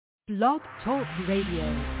Blog Talk Radio.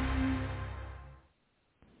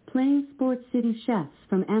 Playing Sports City Chefs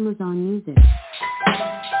from Amazon Music.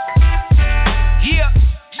 Yeah.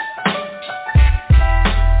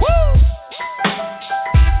 Woo.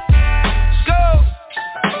 Let's go.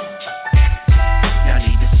 Y'all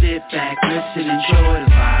need to sit back, listen, enjoy the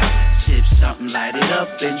vibe. Sip something, light it up,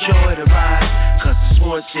 enjoy the ride. Cause the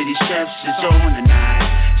Sports City Chefs is on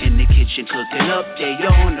tonight. In the kitchen cooking up, they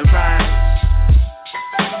on the rise.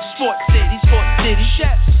 Sports City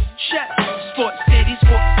Chefs, chefs. Sports City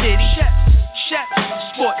Chefs, chefs.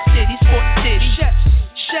 Sports City Chefs,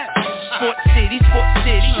 chefs. Sports City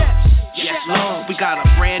chefs. Yes, Lord, we got a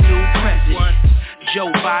brand new president.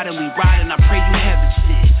 Joe Biden, we riding, I pray you heaven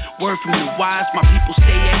sent. Word from the wise, my people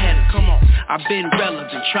stay ahead of. Come on, I've been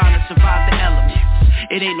relevant, trying to survive the elements.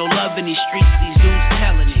 It ain't no love in these streets, these dudes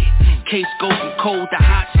telling it. Case go from cold to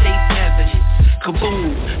hot, states evidence.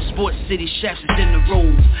 Kaboom, Sports City Chefs is in the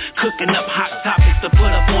room. Cooking up hot topics to put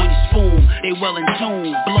up on your spoon. They well in tune,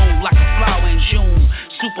 bloom like a flower in June.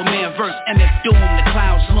 Superman vs. MF Doom, the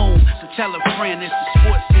clouds loom. So tell a friend it's the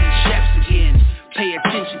Sports City Chefs again. Pay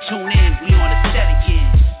attention, tune in, we on the set again.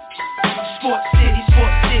 Sports City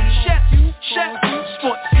Chefs, chefs.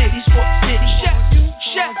 Sports City chefs,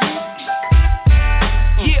 chefs.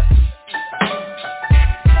 Yeah.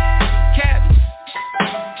 Cabby,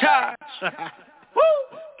 Taj.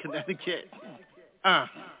 Woo! Connecticut.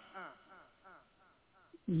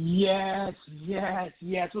 Yes.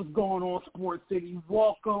 What's going on, Sports City?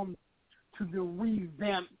 Welcome to the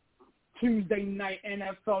revamped Tuesday night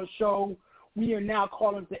NFL show. We are now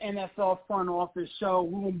calling it the NFL Front Office Show.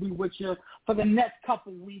 We're going to be with you for the next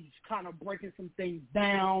couple weeks, kind of breaking some things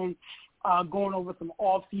down, going over some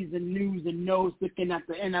offseason news and notes, looking at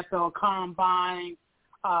the NFL Combine,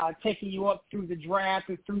 taking you up through the draft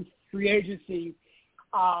and through free agency.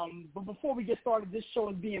 But before we get started, this show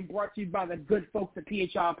is being brought to you by the good folks at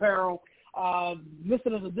PHI Apparel.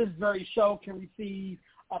 Listeners of this very show can receive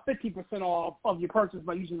 50% off of your purchase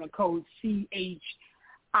by using the code CHIEF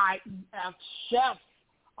Chef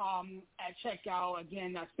at checkout.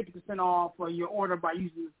 Again, that's 50% off for your order by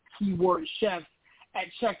using the keyword chef at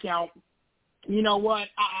checkout. You know what?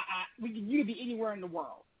 You could be anywhere in the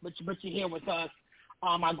world, but you're here with us.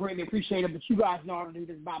 I greatly appreciate it, but you guys know I don't do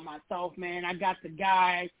this by myself, man. I got the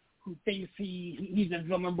guy who thinks he's a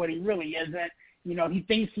villain, but he really isn't. You know, he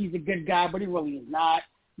thinks he's a good guy, but he really is not.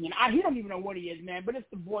 You know, he don't even know what he is, man, but it's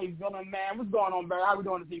the boy Villian, man. What's going on, Barry? How we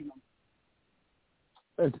doing this evening?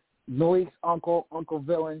 It's Malik's uncle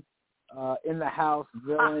Villian, in the house.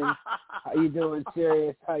 Villian, how you doing,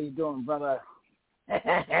 Sirius? How you doing, brother?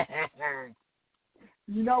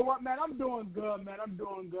 You know what, man? I'm doing good, man.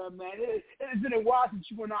 It's been a while since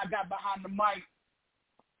you and I got behind the mic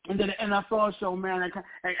and did an NFL show, man. It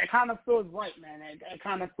kind of feels right, man. It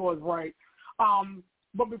kind of feels right.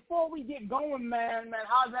 But before we get going, man,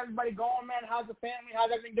 how's everybody going, man? How's the family?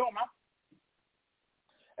 How's everything doing, man?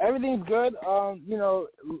 Everything's good. You know,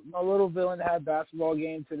 my little Villain had a basketball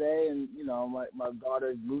game today, and, you know, my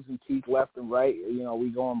daughter's losing teeth left and right. You know, we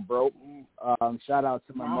going broke. Shout out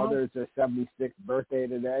to my mother. It's her 76th birthday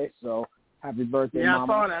today, so happy birthday,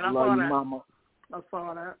 Mama. I love you, Mama. I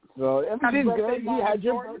saw that. So everything's good. Mama. You had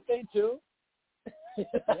your birthday, too.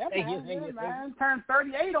 Yeah, man. Turned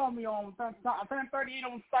 38 on me I turned 38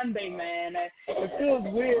 on Sunday, man. It feels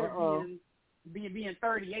weird being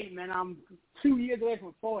 38, man. I'm 2 years away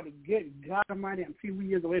from 40. Good God Almighty, I'm 2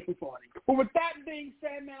 years away from 40. But with that being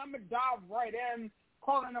said, man, I'm going to dive right in.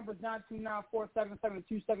 Calling number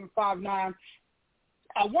 929-477-2759.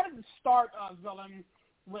 I wanted to start, Villian,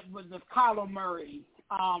 with the Kyler Murray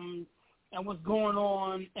and what's going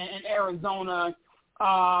on in Arizona.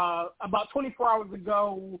 About 24 hours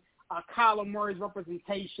ago, Kyler Murray's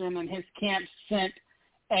representation and his camp sent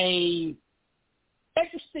a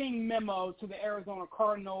interesting memo to the Arizona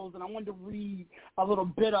Cardinals, and I wanted to read a little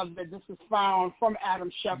bit of it. This is found from Adam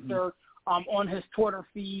Schefter on his Twitter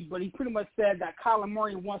feed, but he pretty much said that Kyler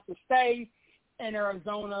Murray wants to stay in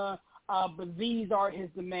Arizona, but these are his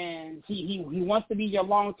demands. He wants to be your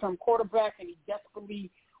long-term quarterback, and he desperately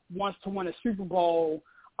wants to win a Super Bowl.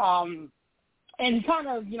 And he kind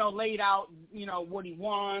of, you know, laid out, you know, what he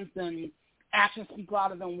wants, and actions speak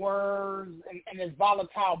louder than words, and his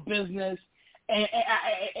volatile business. And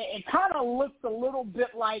it kind of looks a little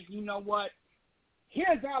bit like, you know what,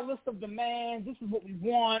 here's our list of demands. This is what we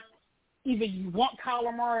want. Either you want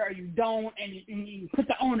Kyler Murray or you don't, and you put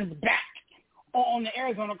the onus back on the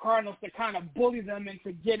Arizona Cardinals to kind of bully them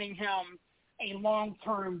into getting him a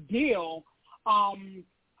long-term deal.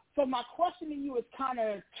 So my question to you is kind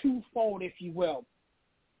of twofold, if you will.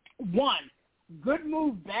 One, good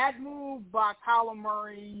move, bad move by Kyler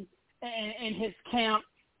Murray in his camp?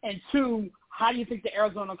 And two, how do you think the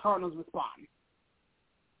Arizona Cardinals respond?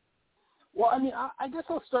 Well, I mean, I guess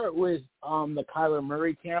I'll start with the Kyler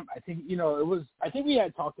Murray camp. I think, I think we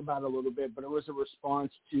had talked about it a little bit, but it was a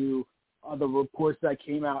response to the reports that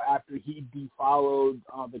came out after he defollowed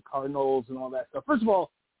the Cardinals and all that stuff. First of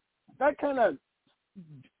all, that kind of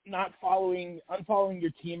unfollowing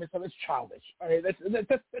your team and stuff, it's childish. All right, that's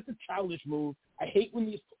a childish move. I hate when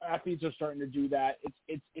these athletes are starting to do that.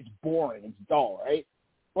 It's boring. It's dull, right?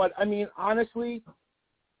 But I mean, honestly,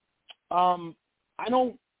 I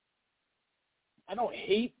don't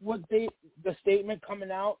hate the statement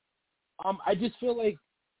coming out. I just feel like,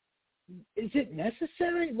 is it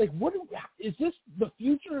necessary? Like, is this the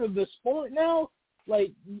future of the sport now?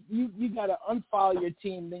 Like, you got to unfollow your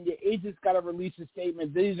team, then your agent's got to release a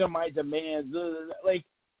statement. These are my demands. Like,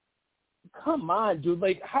 come on, dude.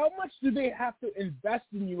 Like, how much do they have to invest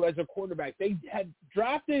in you as a quarterback? They had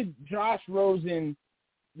drafted Josh Rosen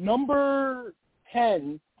number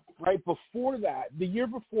 10 right before that, the year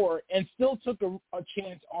before, and still took a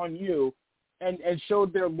chance on you and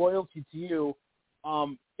showed their loyalty to you.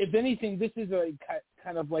 If anything, this is a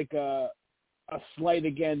kind of like a slight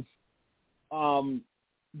against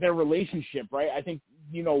their relationship, right? I think,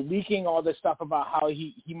 leaking all this stuff about how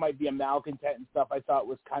he might be a malcontent and stuff, I thought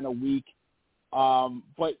was kind of weak.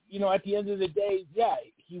 But, at the end of the day, yeah,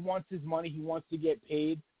 he wants his money. He wants to get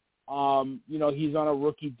paid. He's on a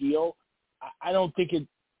rookie deal. I don't think it,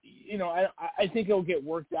 I think it'll get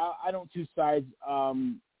worked out. I don't two sides,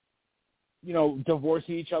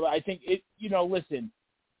 divorcing each other. I think listen,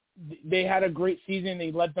 they had a great season.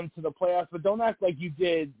 They led them to the playoffs, but don't act like you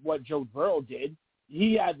did what Joe Burrow did.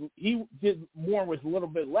 He did more with a little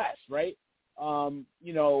bit less, right?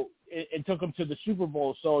 It took them to the Super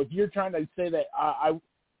Bowl. So if you're trying to say that I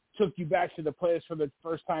took you back to the playoffs for the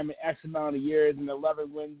first time in X amount of years and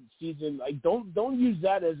 11-win season, like don't use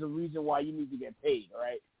that as a reason why you need to get paid, all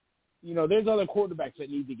right? There's other quarterbacks that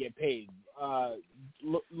need to get paid.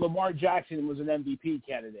 Lamar Jackson was an MVP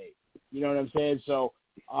candidate. You know what I'm saying? So,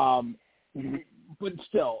 but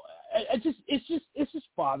still, it's just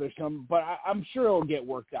bothersome. But I'm sure it'll get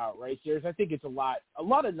worked out, right? Serious. I think it's a lot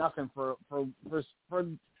of nothing for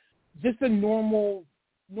just a normal.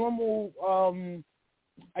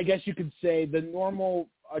 I guess you could say the normal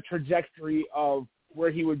trajectory of where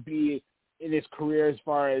he would be in his career as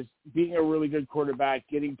far as being a really good quarterback,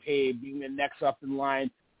 getting paid, being the next up in line.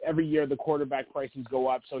 Every year the quarterback prices go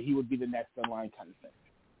up, so he would be the next in line kind of thing.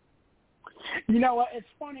 You know what? It's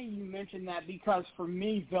funny you mentioned that because for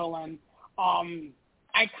me, Villian,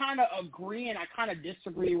 I kind of agree and I kind of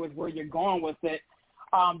disagree with where you're going with it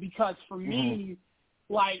because for me,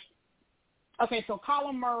 like, okay, so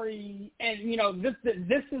Kyler Murray, and,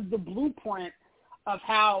 this is the blueprint of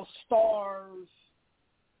how stars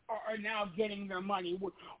are now getting their money.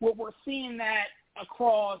 We're seeing that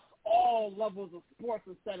across all levels of sports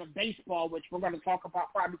instead of baseball, which we're going to talk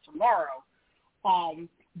about probably tomorrow.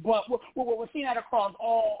 But we're seeing that across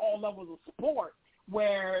all levels of sport,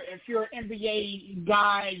 where if you're an NBA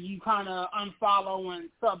guy, you kind of unfollow and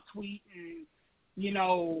subtweet and,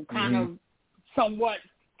 kind of somewhat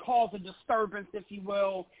cause a disturbance, if you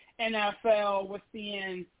will. NFL, we're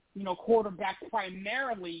seeing, quarterbacks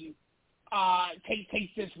primarily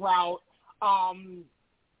take this route.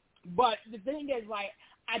 But the thing is, like,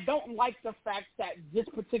 I don't like the fact that this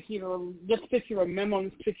particular memo,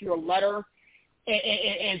 this particular letter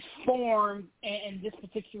is formed in this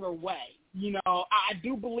particular way. I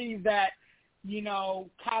do believe that,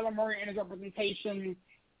 Kyler Murray and his representation,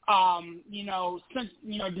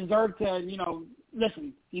 deserve to,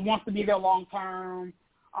 listen, he wants to be there long term.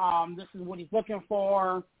 This is what he's looking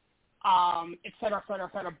for, et cetera, et cetera,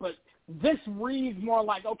 et cetera. But this reads more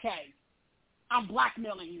like, okay, I'm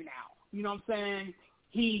blackmailing you now. You know what I'm saying?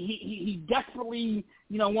 He desperately,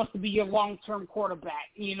 wants to be a long-term quarterback.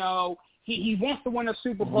 He wants to win a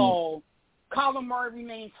Super Bowl. Kyler Murray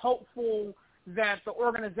remains hopeful that the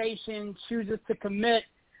organization chooses to commit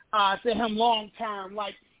to him long-term.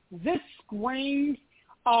 Like, this screams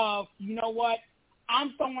of, you know what,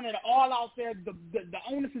 I'm throwing it all out there. The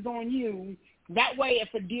onus is on you. That way,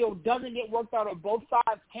 if a deal doesn't get worked out or both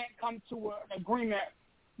sides can't come to an agreement,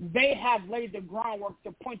 they have laid the groundwork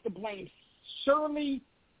to point the blame surely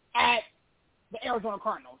at the Arizona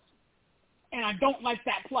Cardinals. And I don't like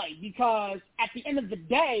that play because at the end of the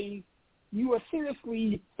day, you are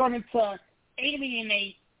seriously starting to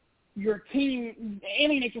alienate your team,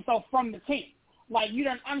 alienate yourself from the team. Like, you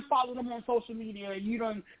done unfollow them on social media. You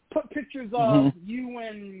done put pictures of you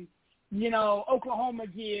in, Oklahoma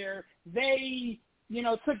gear. They,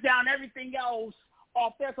 took down everything else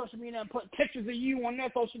off their social media and put pictures of you on their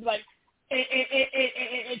social media. Like,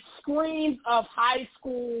 it screams of high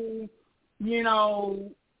school, you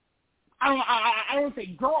know, I don't want to say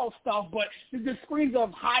girl stuff, but the screams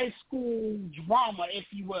of high school drama, if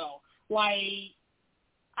you will. Like,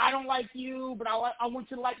 I don't like you, but I want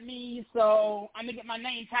you to like me, so I'm going to get my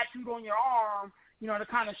name tattooed on your arm, you know, to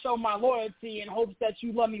kind of show my loyalty in hopes that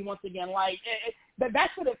you love me once again. Like,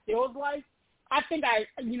 that's what it feels like. I think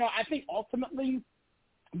ultimately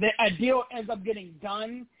a deal ends up getting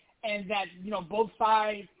done, and that, you know, both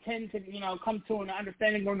sides tend to, you know, come to an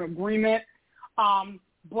understanding or an agreement.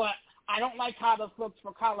 But I don't like how this looks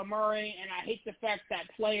for Kyler Murray, and I hate the fact that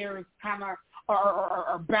players kind of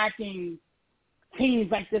are backing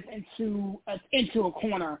teams like this into a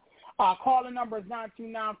corner. Call number is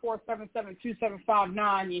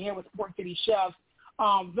 929-477-2759. You're here with Sports City Chefs.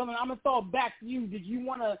 Villian, I'm going to throw it back to you. Did you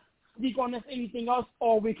want to speak on this, anything else,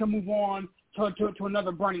 or we can move on to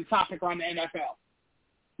another burning topic around the NFL?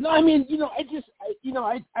 No, I mean, you know, I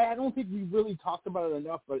don't think we really talked about it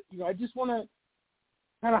enough, but, you know, I just want to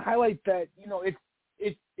kind of highlight that, you know, it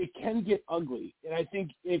can get ugly, and I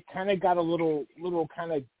think it kind of got a little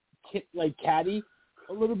kind of catty,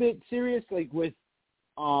 a little bit serious, like with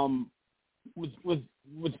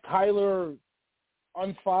Kyler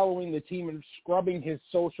unfollowing the team and scrubbing his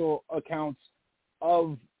social accounts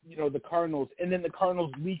of, you know, the Cardinals, and then the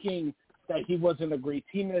Cardinals leaking that he wasn't a great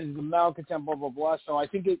teammate, he's a malcontent, blah blah blah. So I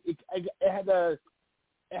think it had the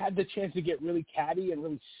chance to get really catty and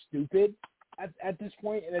really stupid at this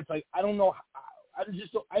point, and it's like, I don't know.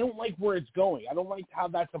 I don't like where it's going. I don't like how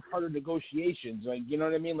that's a part of negotiations. Like, you know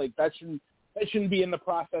what I mean? Like, that shouldn't be in the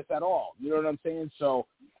process at all. You know what I'm saying? So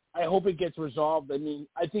I hope it gets resolved. I mean,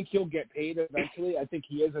 I think he'll get paid eventually. I think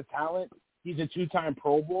he is a talent. He's a 2-time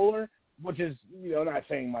Pro Bowler, which is, you know, not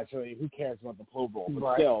saying much. Really, who cares about the Pro Bowl?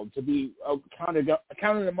 But still, to be counted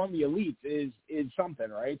among the elites is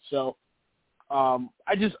something, right? So I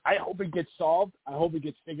hope it gets solved. I hope it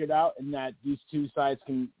gets figured out, and that these two sides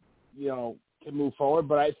can move forward.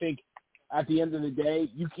 But I think at the end of the day,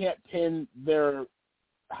 you can't pin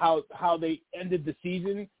how they ended the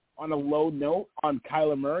season on a low note on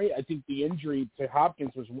Kyler Murray. I think the injury to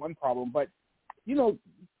Hopkins was one problem, but, you know,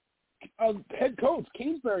 head coach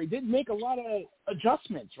Kingsbury did make a lot of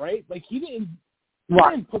adjustments, right? Like, he didn't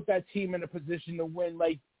put that team in a position to win.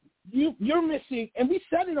 Like, you're missing, and we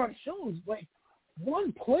said it on shows, like,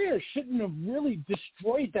 one player shouldn't have really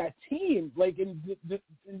destroyed that team, like in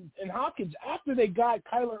Hopkins, after they got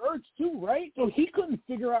Kyler Ertz too, right? So he couldn't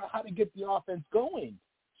figure out how to get the offense going.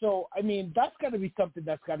 So, I mean, that's got to be something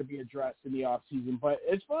that's got to be addressed in the offseason. But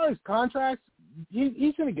as far as contracts,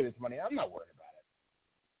 he's going to get his money. I'm not worried about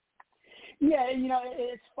it. Yeah, you know,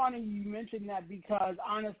 it's funny you mentioned that, because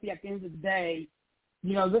honestly, at the end of the day,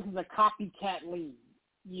 you know, this is a copycat league.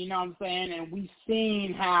 You know what I'm saying? And we've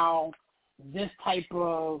seen how this type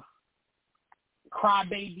of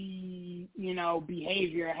crybaby, you know,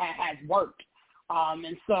 behavior has worked.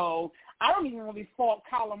 And so I don't even really fault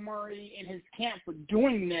Kyler Murray and his camp for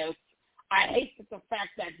doing this. I hate the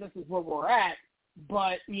fact that this is where we're at,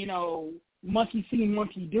 but, you know, monkey see,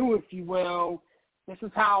 monkey do, if you will. This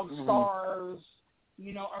is how stars,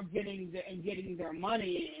 you know, are getting their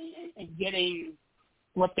money and getting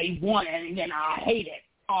what they want, and again, I hate it.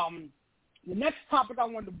 The next topic I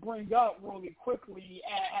wanted to bring up really quickly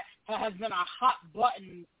has been a hot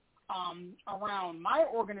button around my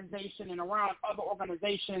organization and around other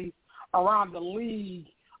organizations around the league.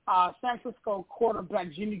 San Francisco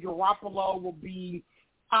quarterback Jimmy Garoppolo will be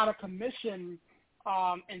out of commission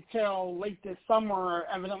until late this summer.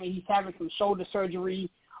 Evidently, he's having some shoulder surgery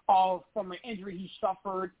from an injury he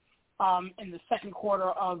suffered in the second quarter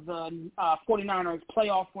of the 49ers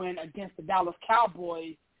playoff win against the Dallas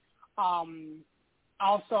Cowboys.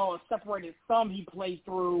 Also a separated thumb he played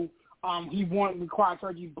through. He won't require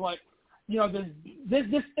surgery, but, you know,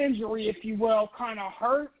 this injury, if you will, kind of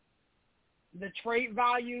hurt the trade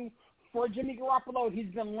value for Jimmy Garoppolo.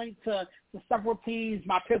 He's been linked to several teams,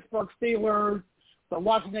 my Pittsburgh Steelers, the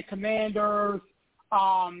Washington Commanders,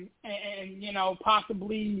 and you know,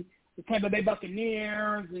 possibly the Tampa Bay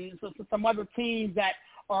Buccaneers, and some other teams that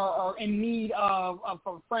are in need of a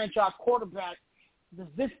franchise quarterback. Does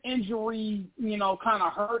this injury, you know, kind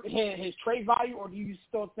of hurt his trade value, or do you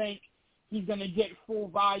still think he's going to get full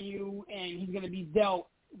value and he's going to be dealt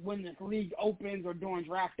when this league opens or during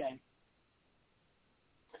draft day?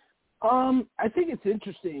 I think it's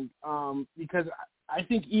interesting because I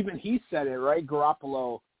think even he said it, right,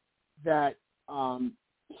 Garoppolo, that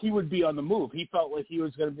he would be on the move. He felt like he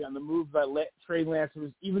was going to be on the move, but Trey Lance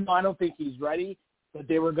was, even though I don't think he's ready, that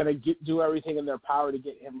they were going to do everything in their power to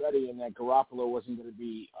get him ready, and that Garoppolo wasn't going to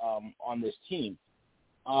be on this team.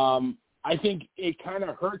 I think it kind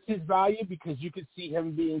of hurts his value because you could see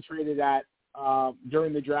him being traded at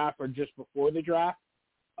during the draft or just before the draft.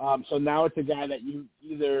 So now it's a guy that you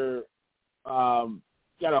either got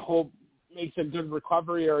to hope makes a good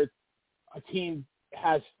recovery, or a team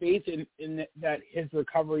has faith in that his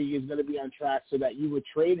recovery is going to be on track, so that you would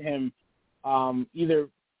trade him either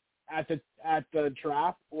at the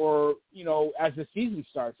draft or as the season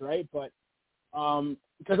starts, right? But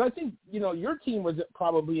because I think your team was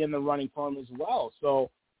probably in the running for him as well, so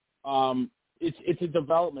it's a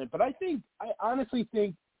development. But I honestly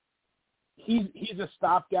think he's a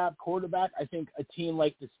stopgap quarterback. I think a team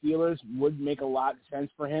like the Steelers would make a lot of sense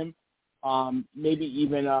for him. Maybe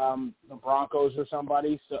even the Broncos or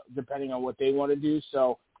somebody, so depending on what they want to do.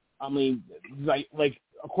 So, I mean, like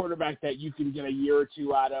a quarterback that you can get a year or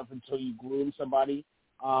two out of until you groom somebody.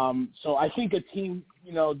 So I think a team,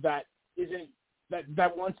 that isn't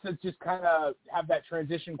that wants to just kind of have that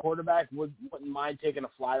transition quarterback wouldn't mind taking a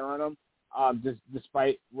flyer on him,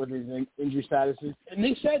 despite what his injury status is. And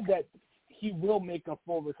they said that he will make a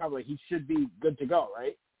full recovery. He should be good to go,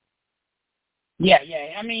 right? Yeah.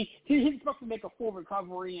 I mean, he's supposed to make a full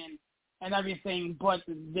recovery and everything, but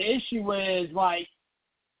the issue is, like,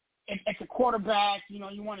 it's a quarterback, you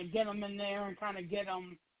want to get him in there and kind of get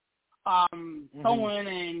him throwing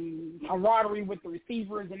and camaraderie with the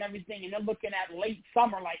receivers and everything, and they're looking at late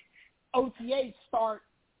summer, like OTAs start,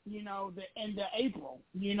 the end of April,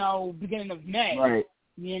 beginning of May, right?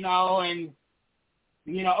 And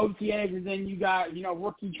OTAs, and then you got,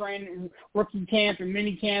 rookie camp and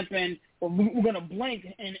mini camp, and we're going to blink,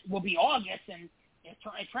 and it will be August, and it's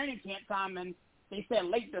training camp time, and they said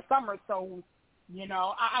late this summer. So,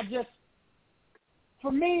 I just,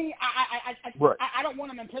 for me, I don't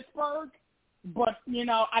want him in Pittsburgh, but,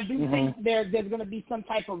 I do think there's going to be some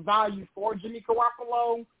type of value for Jimmy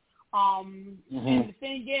Garoppolo. And the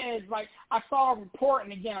thing is, like, I saw a report,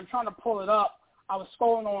 and again, I'm trying to pull it up. I was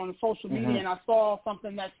scrolling on social media, and I saw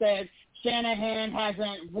something that said Shanahan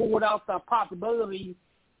hasn't ruled out the possibility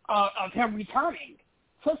of him returning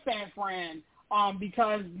to San Fran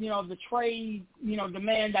because, the trade,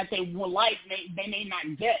 demand that they would like, they may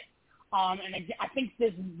not get. And again, I think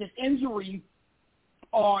this injury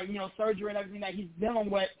or, surgery and everything that he's dealing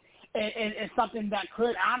with is something that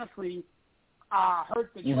could honestly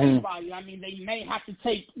hurt the trade value. I mean, they may have to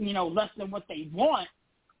take, less than what they want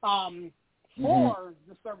for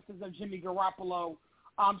the services of Jimmy Garoppolo.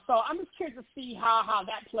 So I'm just curious to see how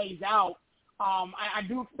that plays out. I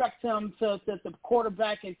do expect him to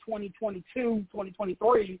quarterback in 2022,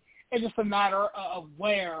 2023. It's just a matter of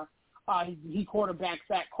where he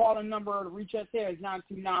quarterbacks at. Calling number to reach us here is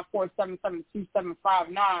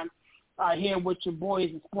 929-477-2759. Here with your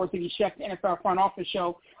boys at Sports City Chef, the NFL Front Office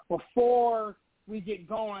Show. Before we get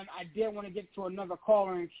going, I did want to get to another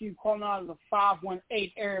caller in queue. Calling out of the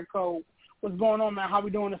 518 area code. What's going on, man? How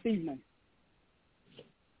we doing this evening?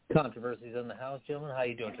 Controversies in the house, gentlemen. How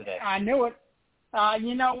you doing today? I knew it.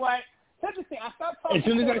 You know what? It's interesting. I started talking. As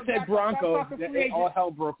soon as I said Broncos, all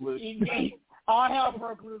hell broke loose. All hell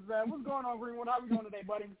broke loose, man. What's going on, Greenwood? How we doing today,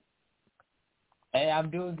 buddy? Hey, I'm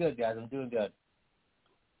doing good, guys. I'm doing good.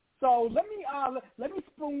 So let me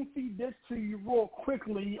spoon feed this to you real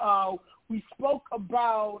quickly. We spoke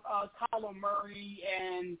about Kyler Murray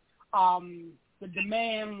and the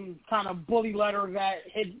demand kind of bully letter that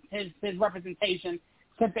his representation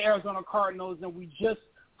sent the Arizona Cardinals, and we just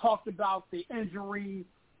talked about the injury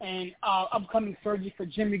and upcoming surgery for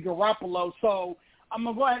Jimmy Garoppolo. So I'm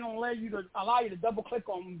going to go ahead and allow you to double-click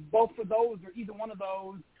on both of those or either one of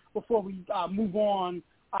those before we move on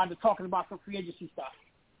to talking about some free agency stuff.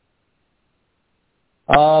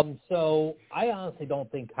 So I honestly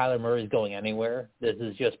don't think Kyler Murray is going anywhere. This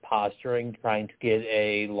is just posturing, trying to get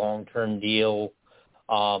a long-term deal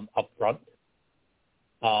up front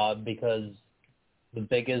because the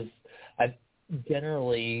biggest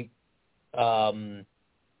generally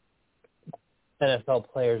NFL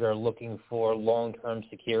players are looking for long-term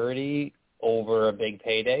security over a big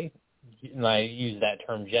payday. And I use that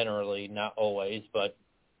term generally, not always, but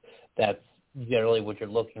that's generally what you're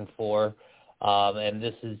looking for. And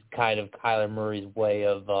this is kind of Kyler Murray's way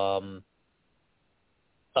of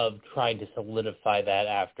trying to solidify that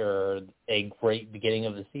after a great beginning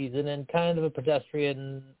of the season and kind of a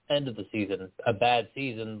pedestrian end of the season. A bad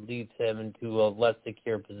season leads him into a less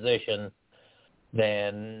secure position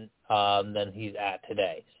than he's at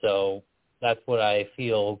today. So that's what I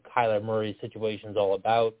feel Kyler Murray's situation is all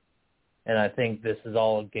about. And I think this is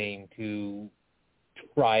all a game to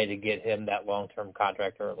try to get him that long-term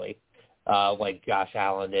contract early. like Josh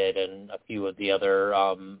Allen did and a few of the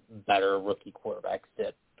other better rookie quarterbacks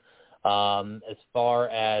did. As far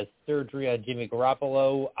as surgery on Jimmy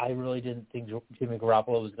Garoppolo, I really didn't think Jimmy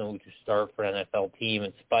Garoppolo was going to start for an NFL team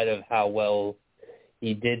in spite of how well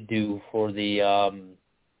he did do for the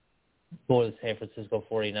San Francisco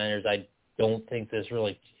 49ers. I don't think this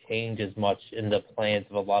really changes much in the plans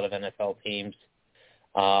of a lot of NFL teams.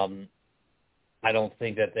 I don't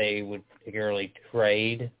think that they would particularly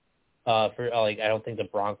trade I don't think the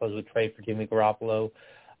Broncos would trade for Jimmy Garoppolo.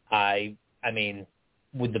 I mean,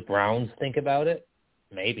 would the Browns think about it?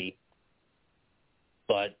 Maybe.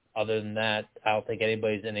 But other than that, I don't think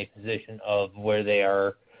anybody's in a position of where they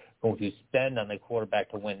are going to spend on the quarterback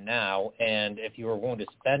to win now. And if you were going to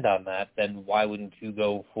spend on that, then why wouldn't you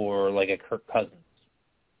go for like a Kirk Cousins?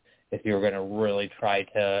 If you were going to really try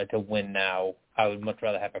to win now, I would much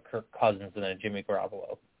rather have a Kirk Cousins than a Jimmy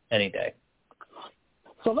Garoppolo any day.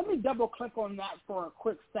 So let me double-click on that for a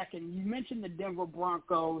quick second. You mentioned the Denver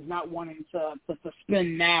Broncos not wanting to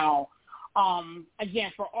spend now.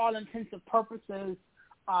 Again, for all intents and purposes,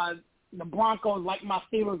 the Broncos, like my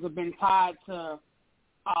Steelers, have been tied to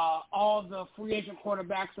all the free agent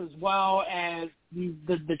quarterbacks as well as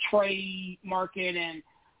the trade market. And,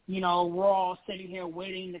 you know, we're all sitting here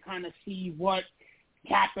waiting to kind of see what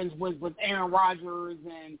happens with Aaron Rodgers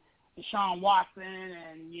and Deshaun Watson,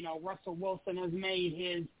 and, you know, Russell Wilson has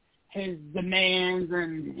made his demands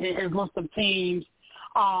and his list of teams.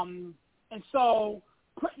 And so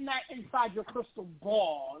putting that inside your crystal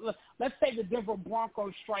ball, let's say the Denver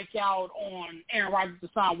Broncos strike out on Aaron Rodgers,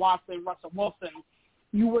 Deshaun Watson, Russell Wilson,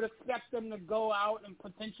 you would expect them to go out and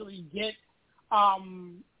potentially get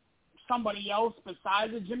somebody else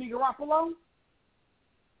besides Jimmy Garoppolo?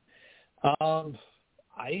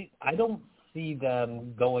 I don't see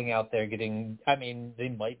them going out there getting – I mean, they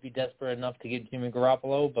might be desperate enough to get Jimmy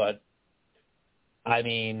Garoppolo, but, I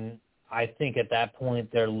mean, I think at that point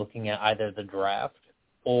they're looking at either the draft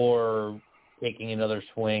or taking another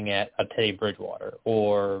swing at a Teddy Bridgewater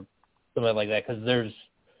or something like that because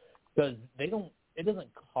they don't – it doesn't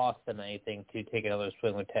cost them anything to take another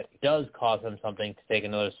swing with Teddy. It does cost them something to take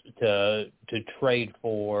another – to trade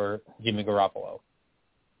for Jimmy Garoppolo.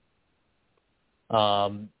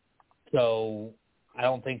 So I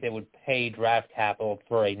don't think they would pay draft capital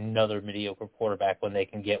for another mediocre quarterback when they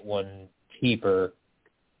can get one cheaper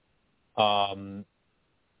via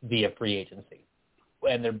free agency.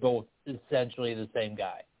 And they're both essentially the same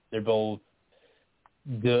guy. They're both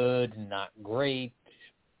good, not great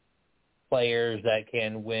players that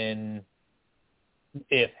can win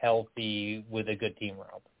if healthy with a good team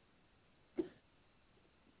around.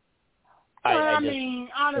 I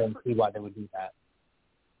don't see why they would do that.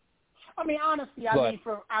 I mean, honestly,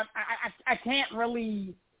 I can't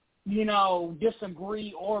really, you know,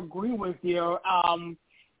 disagree or agree with you. I'm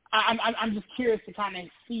just curious to kind of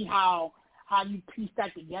see how you piece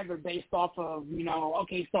that together based off of, you know,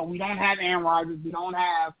 okay, so we don't have Aaron Rodgers, we don't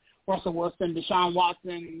have Russell Wilson, Deshaun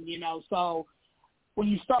Watson, you know, so when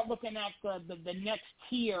you start looking at the next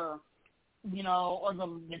tier, you know, or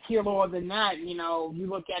the tier lower than that, you know, you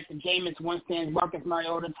look at the Jameis Winston, Marcus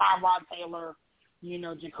Mariota, Tyrod Taylor, you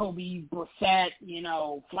know, Jacoby Brissett, you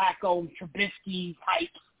know, Flacco, Trubisky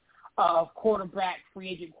types of free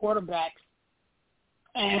agent quarterbacks.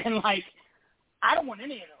 And, like, I don't want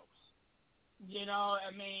any of those. You know,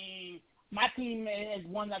 I mean, my team is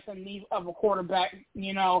one that's in need of a quarterback.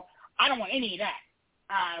 You know, I don't want any of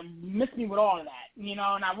that. Miss me with all of that. You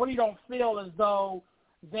know, and I really don't feel as though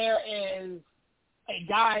there is a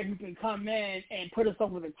guy who can come in and put us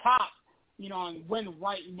over the top, you know, and win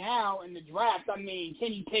right now in the draft. I mean,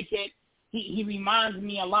 Kenny Pickett, he reminds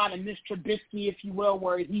me a lot of Mr. Trubisky, if you will,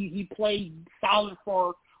 where he played solid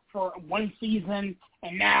for one season,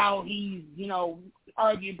 and now he's, you know,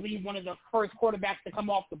 arguably one of the first quarterbacks to come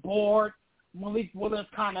off the board. Malik Willis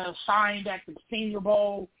kind of shined at the Senior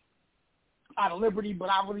Bowl out of Liberty, but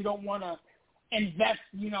I really don't want to invest,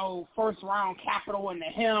 you know, first-round capital into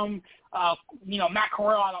him. You know, Matt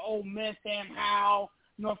Corral out of Ole Miss, Sam Howell,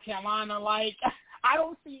 North Carolina, like, I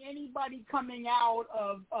don't see anybody coming out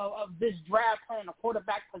of this draft playing a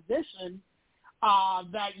quarterback position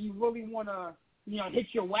that you really want to, you know, hitch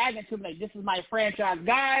your wagon to, like, this is my franchise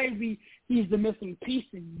guy. He's the missing piece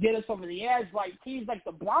to get us over the edge. Like teams like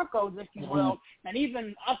the Broncos, if you will, and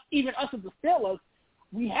even us as the Steelers,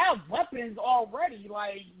 we have weapons already.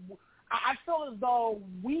 Like, I feel as though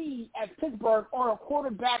we, as Pittsburgh, are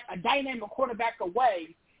a dynamic quarterback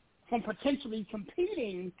away from potentially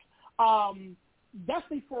competing,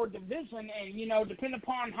 definitely for a division. And, you know, depending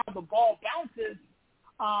upon how the ball bounces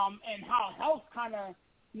and how health kind of,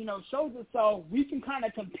 you know, shows itself, we can kind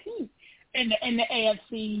of compete in the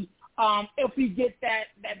AFC if we get that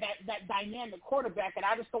dynamic quarterback. And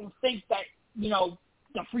I just don't think that,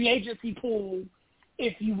 the free agency pool,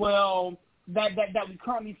 if you will, that we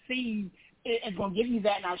currently see is going to give you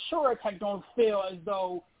that. And I sure as heck don't feel as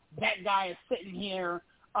though that guy is sitting here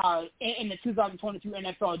in the 2022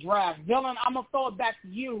 NFL draft. Villian, I'm going to throw it back to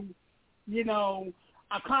you.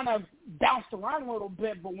 I kind of bounced around a little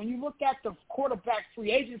bit, but when you look at the quarterback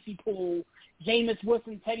free agency pool, Jameis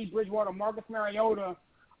Winston, Teddy Bridgewater, Marcus Mariota,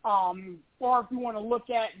 or if you want to look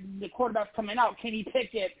at the quarterbacks coming out, Kenny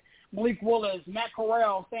Pickett, Malik Willis, Matt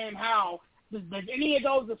Corral, Sam Howell, does any of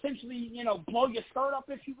those essentially, blow your skirt up,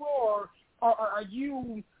 if you will, or are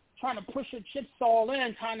you trying to push your chips all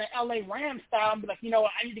in, kind of L.A. Rams style, and be like,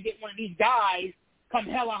 I need to get one of these guys come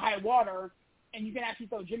hell or high water, and you can actually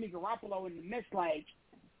throw Jimmy Garoppolo in the mix, like,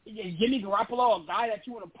 is Jimmy Garoppolo a guy that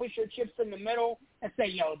you want to push your chips in the middle and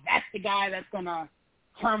say, that's the guy that's going to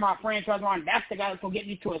turn my franchise around, that's the guy that's going to get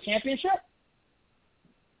me to a championship?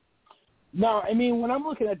 No, I mean, when I'm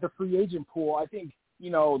looking at the free agent pool, I think,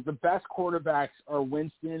 the best quarterbacks are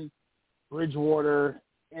Winston, Bridgewater,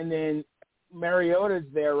 and then Mariota's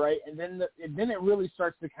there, right? And then it really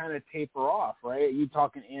starts to kind of taper off, right? You're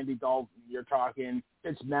talking Andy Dalton, you're talking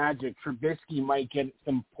Fitzmagic, Trubisky might get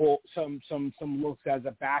some looks as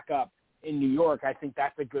a backup in New York. I think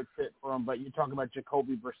that's a good fit for him. But you're talking about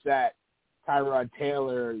Jacoby Brissett, Tyrod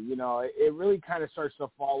Taylor, it really kind of starts to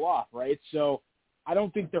fall off, right? So I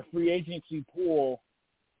don't think the free agency pool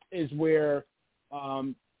is where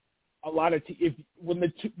a lot of when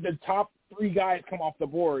the top three guys come off the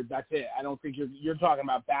board, that's it. I don't think you're talking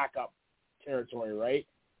about backup territory, right?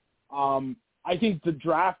 I think the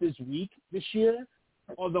draft is weak this year,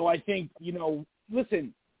 although I think,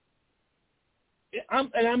 listen,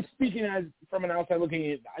 I'm speaking as from an outside looking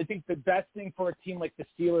at it. I think the best thing for a team like the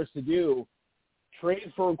Steelers to do,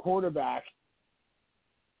 trade for a quarterback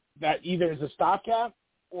that either is a stopgap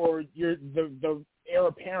or you're the heir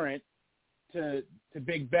apparent to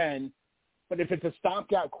Big Ben. But if it's a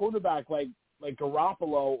stopgap quarterback like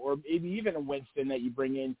Garoppolo or maybe even a Winston that you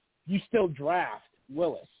bring in, you still draft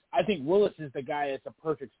Willis. I think Willis is the guy that's a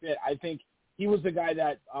perfect fit. I think he was the guy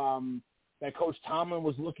that that Coach Tomlin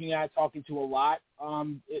was looking at, talking to a lot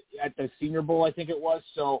at the Senior Bowl, I think it was.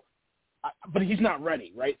 So, but he's not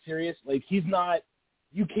ready, right? Serious? Like, he's not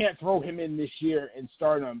 – you can't throw him in this year and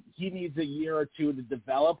start him. He needs a year or two to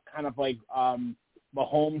develop, kind of like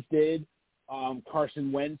Mahomes did,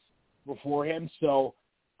 Carson Wentz before him. So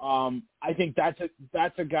I think that's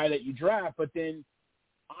a guy that you draft. But then,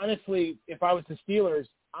 honestly, if I was the Steelers,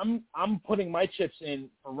 I'm putting my chips in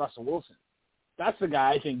for Russell Wilson. That's the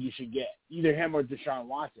guy I think you should get, either him or Deshaun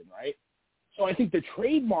Watson, right? So I think the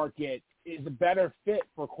trade market is a better fit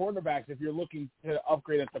for quarterbacks if you're looking to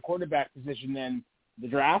upgrade at the quarterback position than the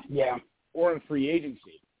draft, or in free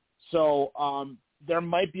agency. So there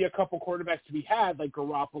might be a couple quarterbacks to be had, like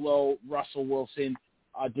Garoppolo, Russell Wilson,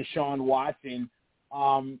 Deshaun Watson.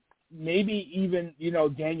 Maybe even,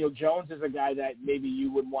 Daniel Jones is a guy that maybe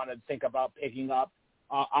you would want to think about picking up.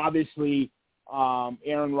 Obviously,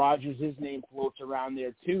 Aaron Rodgers, his name floats around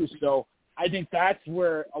there too. So I think that's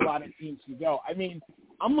where a lot of teams can go. I mean,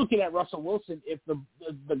 I'm looking at Russell Wilson. If the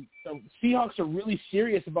Seahawks are really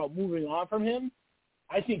serious about moving on from him,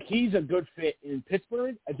 I think he's a good fit in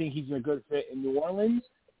Pittsburgh. I think he's a good fit in New Orleans.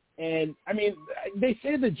 And, I mean, they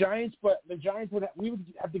say the Giants, but the Giants we would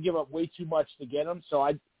have to give up way too much to get him. So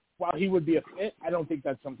while he would be a fit, I don't think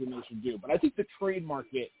that's something they should do. But I think the trade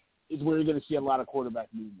market is where you're going to see a lot of quarterback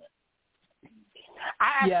movement.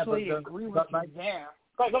 I actually agree with you there.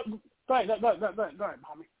 Go ahead,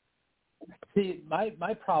 homie. See,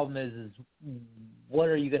 my problem is what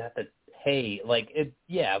are you going to have to pay? Like,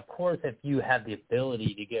 of course, if you have the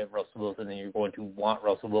ability to get Russell Wilson, then you're going to want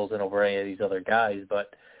Russell Wilson over any of these other guys.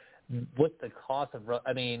 But what's the cost of –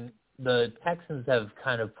 I mean, the Texans have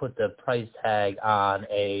kind of put the price tag on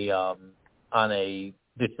a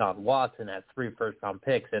Deshaun Watson at 3 first-round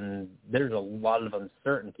picks, and there's a lot of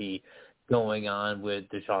uncertainty going on with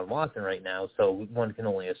Deshaun Watson right now. So one can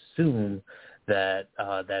only assume that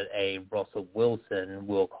a Russell Wilson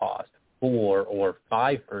will cost 4 or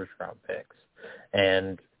 5 first-round picks,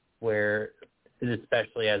 and where,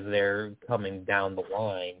 especially as they're coming down the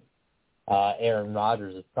line, Aaron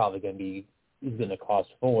Rodgers is probably going to cost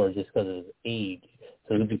 4 just because of his age.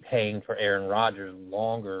 So you'll be paying for Aaron Rodgers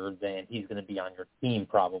longer than he's going to be on your team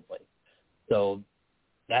probably. So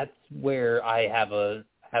that's where I have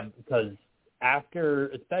because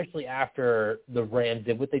especially after the Rams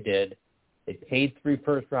did what they did, they paid 3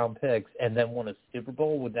 first-round picks and then won a Super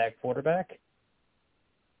Bowl with that quarterback.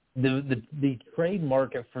 The trade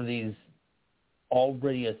market for these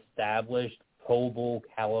already established Pro Bowl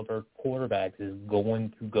caliber quarterbacks is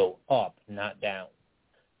going to go up, not down.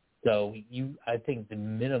 So I think the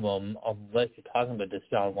minimum, unless you're talking about this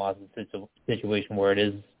Deshaun Watson situation where it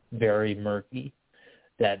is very murky,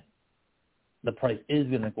 that the price is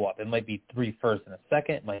going to go up. It might be 3 firsts and a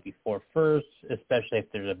second. It might be 4 firsts, especially if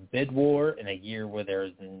there's a bid war in a year where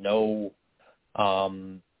there's no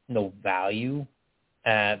value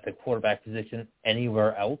at the quarterback position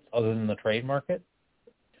anywhere else other than the trade market.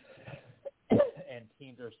 And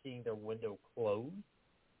teams are seeing their window close,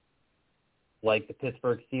 like the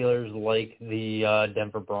Pittsburgh Steelers, like the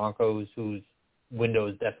Denver Broncos, whose window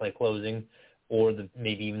is definitely closing, or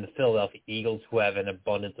maybe even the Philadelphia Eagles, who have an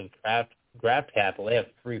abundance of draft capital. They have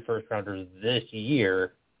 3 first-rounders this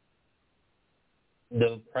year.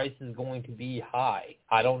 The price is going to be high.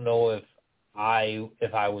 I don't know if I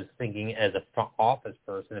was thinking as a front office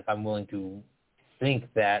person, if I'm willing to sink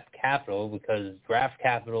that capital, because draft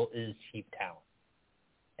capital is cheap talent.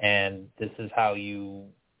 And this is how you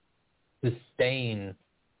sustain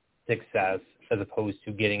success as opposed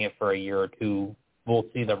to getting it for a year or two. We'll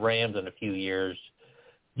see the Rams in a few years.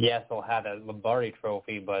 Yes, they'll have a Lombardi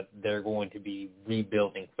trophy, but they're going to be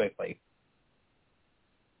rebuilding quickly.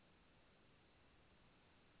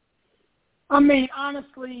 I mean,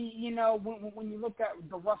 honestly, you know, when you look at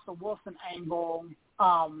the Russell Wilson angle,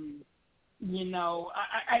 you know,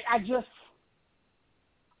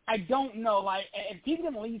 I don't know. Like, if he's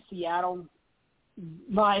going to leave Seattle,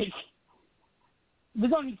 like,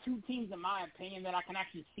 there's only 2 teams, in my opinion, that I can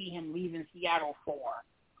actually see him leaving Seattle for.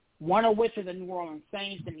 One of which are the New Orleans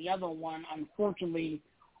Saints, and the other one, unfortunately,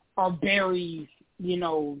 are Barry's, you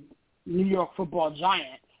know, New York Football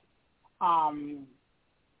Giants.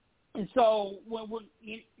 And so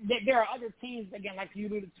there are other teams, again, like you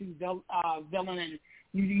alluded to, Villian, and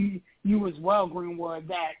you as well, Greenwood,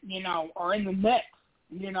 that, you know, are in the mix.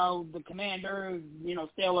 You know, the Commanders, you know,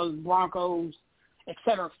 Steelers, Broncos, et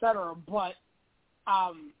cetera, but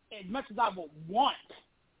as much as I would want,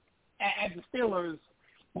 as the Steelers,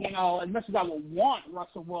 you know, as much as I would want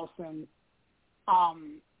Russell Wilson,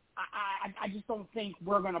 I just don't think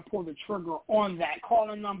we're going to pull the trigger on that.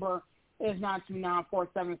 Calling number is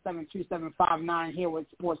 929-477-2759 here with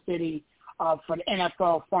Sports City for the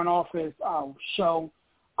NFL front office show.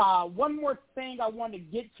 One more thing I want to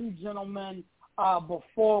get to, gentlemen,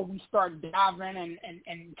 before we start diving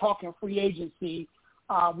and talking free agency.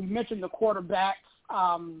 We mentioned the quarterbacks.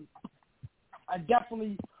 I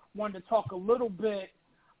definitely wanted to talk a little bit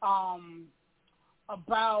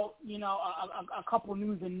about, you know, a couple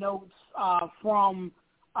news and notes from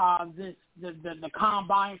the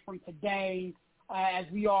combine from today. As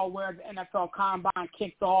we all aware, the NFL combine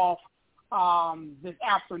kicked off this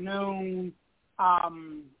afternoon.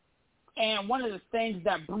 And one of the things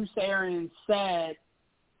that Bruce Arians said,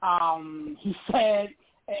 he said,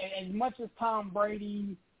 as much as Tom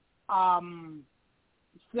Brady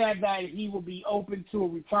said that he will be open to a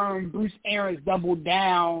return, Bruce Arians doubled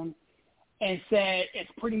down and said it's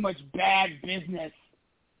pretty much bad business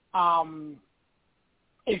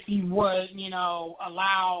if he would, you know,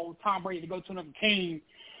 allow Tom Brady to go to another team.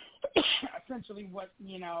 Essentially what,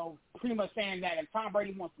 you know, pretty much saying that if Tom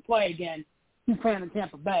Brady wants to play again, he's playing in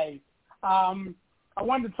Tampa Bay. I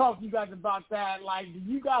wanted to talk to you guys about that. Like, do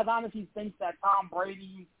you guys honestly think that Tom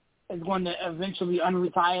Brady is going to eventually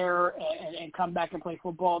unretire and come back and play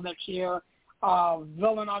football next year?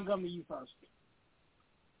 Villian, I'll go to you first.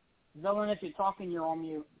 Villian, if you're talking, you're on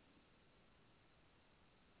mute.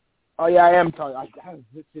 Oh, yeah, I am talking. I was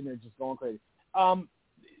sitting there just going crazy.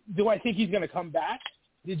 Do I think he's going to come back?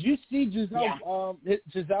 Did you see Giselle,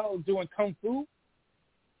 Giselle doing Kung Fu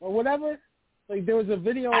or whatever? Like, there was a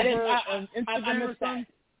video of her on Instagram or something.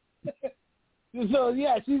 So,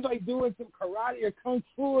 yeah, she's, like, doing some karate or Kung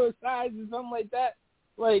Fu exercise or something like that.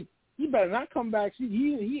 Like, he better not come back.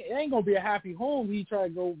 He ain't going to be a happy home if he try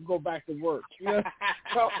to go back to work. You know?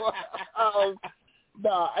 So,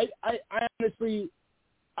 no, I honestly,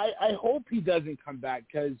 I hope he doesn't come back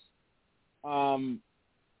because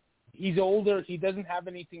he's older. He doesn't have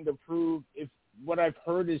anything to prove. If what I've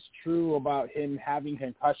heard is true about him having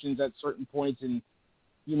concussions at certain points, and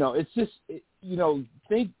you know, it's just you know,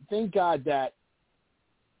 thank God that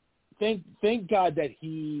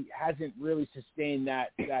he hasn't really sustained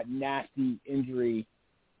that nasty injury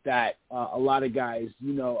that a lot of guys,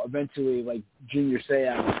 you know, eventually like Junior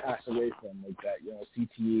Seau pass away from, like that, you know,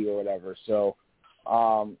 CTE or whatever. So,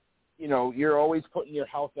 you know, you're always putting your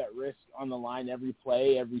health at risk on the line every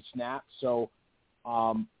play, every snap. So,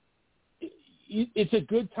 it's a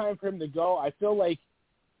good time for him to go. I feel like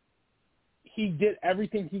he did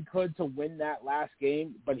everything he could to win that last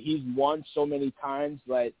game, but he's won so many times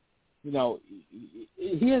that, you know,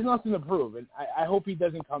 he has nothing to prove. And I hope he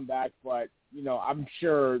doesn't come back, but, you know, I'm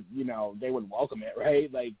sure, you know, they would welcome it,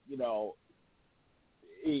 right? Like, you know,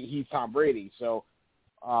 he's Tom Brady. So,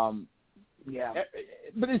 yeah.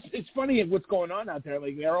 But it's funny what's going on out there.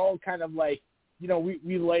 Like, they're all kind of like, you know,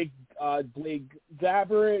 we like Blake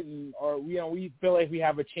Gabbert, or, you know, we feel like we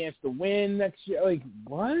have a chance to win next year. Like,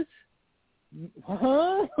 what?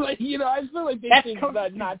 Huh? Like, you know, I feel like they think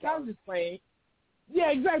that, nah, Tom's just playing. Yeah,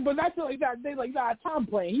 exactly. But I feel like that they like, nah, Tom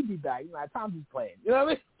playing, he'd be back. Nah, Tom's just playing. You know what I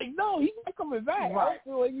mean? Like, no, he's not coming back. Right. I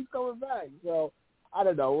feel like he's coming back. So, I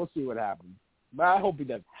don't know. We'll see what happens. But I hope he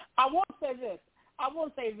does. I will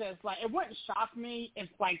say this. Like, it wouldn't shock me if,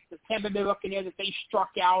 like, the Tampa Bay Buccaneers, if they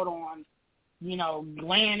struck out on, you know,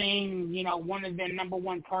 landing, you know, one of their number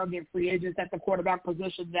one target free agents at the quarterback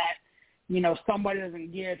position, that, you know, somebody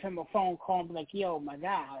doesn't give him a phone call and be like, yo, my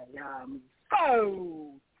guy,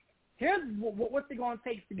 so here's what's it going to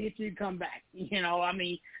take to get you to come back. You know, I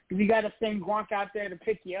mean, you got to send Gronk out there to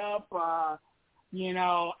pick you up. You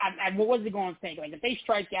know, what was it going to take? Like, if they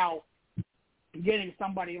strike out getting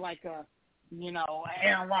somebody like a, you know,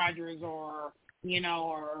 Aaron Rodgers or, you know,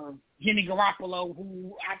 or Jimmy Garoppolo,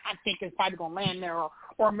 who I think is probably going to land there,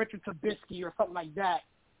 or Mitchell Trubisky or something like that.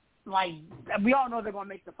 Like, we all know they're going to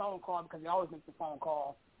make the phone call because they always make the phone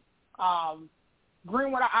call.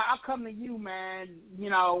 Greenwood, I'll come to you, man. You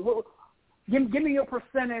know, give me your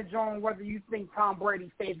percentage on whether you think Tom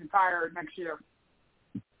Brady stays retired next year.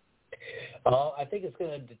 I think it's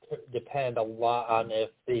going to depend a lot on if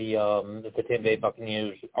the Tampa Bay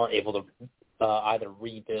Buccaneers are able to either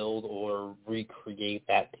rebuild or recreate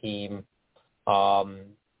that team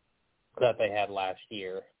that they had last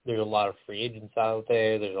year. There's a lot of free agents out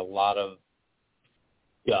there. There's a lot of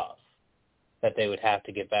stuff that they would have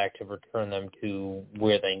to get back to return them to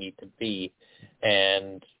where they need to be.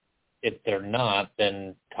 And if they're not,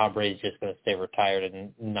 then Tom Brady's just going to stay retired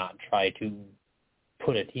and not try to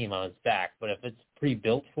put a team on his back. But if it's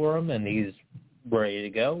pre-built for him and he's ready to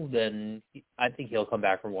go, then I think he'll come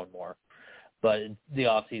back for one more. But the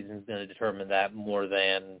offseason is going to determine that more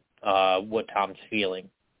than what Tom's feeling.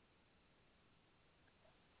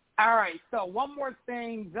 All right, so one more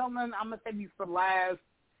thing. Villian, I'm going to save you for last.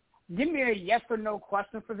 Give me a yes or no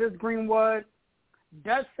question for this, Greenwood.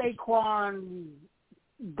 Does Saquon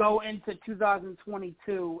go into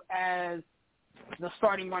 2022 as the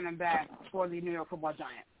starting running back for the New York Football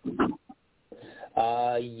Giants?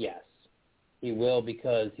 Yes, he will,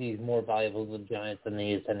 because he's more valuable to the Giants than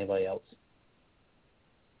he is to anybody else.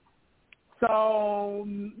 So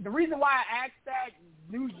the reason why I asked that,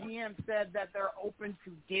 new GM said that they're open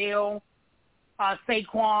to deal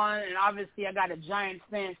Saquon, and obviously I got a Giants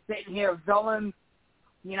fan sitting here, Villian.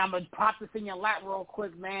 You know, I'm going to pop this in your lap real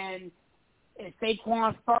quick, man. Is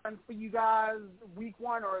Saquon starting for you guys week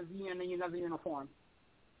one, or is he in another uniform?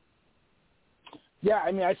 Yeah,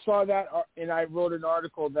 I mean, I saw that, and I wrote an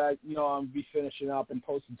article that, you know, I'm be finishing up and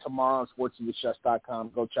posting tomorrow on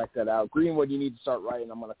sportsandthechefs.com. Go check that out. Greenwood, you need to start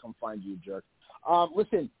writing. I'm going to come find you, jerk.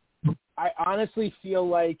 Listen, I honestly feel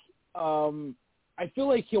like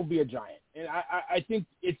he'll be a Giant, and I think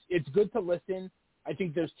it's good to listen. I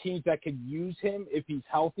think there's teams that could use him if he's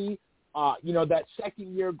healthy. You know, that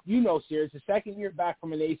second year, Sears, the second year back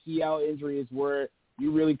from an ACL injury is where you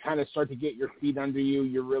really kind of start to get your feet under you.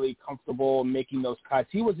 You're really comfortable making those cuts.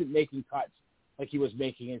 He wasn't making cuts like he was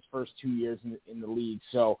making his first 2 years in the league.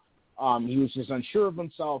 So he was just unsure of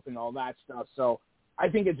himself and all that stuff. So I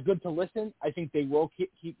think it's good to listen. I think they will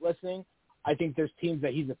keep listening. I think there's teams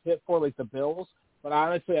that he's a fit for, like the Bills. But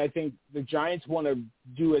honestly, I think the Giants want to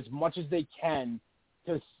do as much as they can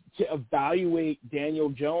to evaluate Daniel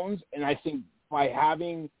Jones. And I think by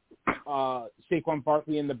having Saquon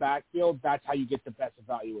Barkley in the backfield, that's how you get the best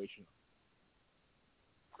evaluation.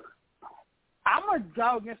 I'm going to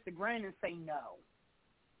go against the grain and say no.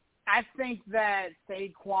 I think that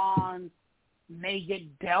Saquon may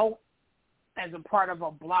get dealt as a part of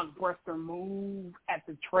a blockbuster move at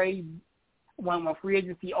the trade when free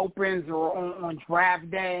agency opens or on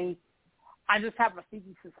draft day. I just have a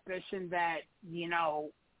sneaky suspicion that, you know,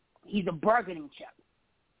 he's a bargaining chip.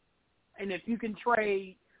 And if you can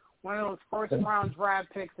trade one of those first-round draft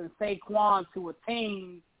picks and Saquon to a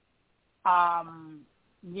team,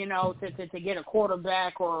 you know, to get a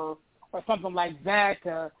quarterback or something like that,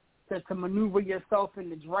 to maneuver yourself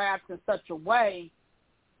in the draft in such a way,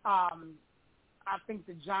 I think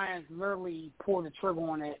the Giants literally pull the trigger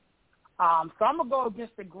on it. So I'm going to go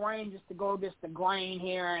against the grain just to go against the grain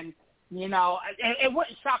here. And, you know, it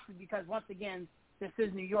wouldn't shock me because, once again, this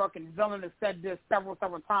is New York, and Villian has said this several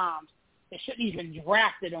times. they shouldn't even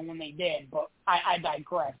drafted him when they did. But I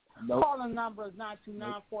digress. Nope. Calling number is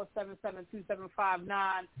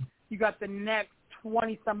 929-477-2759. You got the next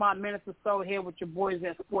 20-some-odd minutes or so here with your boys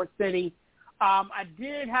at Sports City. I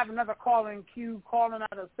did have another call in queue, calling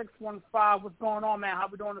out of 615. What's going on, man? How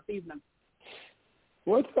we doing this evening?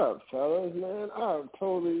 What's up, fellas, man? I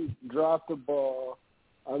totally dropped the ball.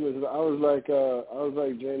 I was like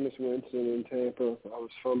Jameis Winston in Tampa. I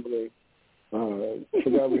was fumbling.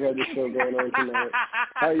 Forgot we had the show going on tonight.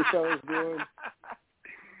 How you fellas doing?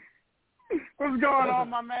 What's going on,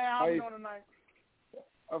 my man? How you doing tonight?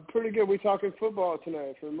 I'm pretty good. We talking football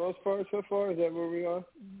tonight for the most part so far. Is that where we are?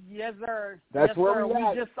 Yes, sir. That's where we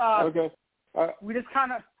at. Okay. We just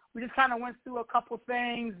kind of went through a couple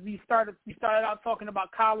things. We started out talking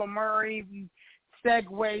about Kyler Murray. We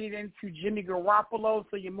segued into Jimmy Garoppolo.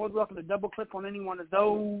 So you're more than welcome to double click on any one of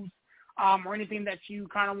those, or anything that you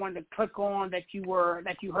kind of wanted to click on that you heard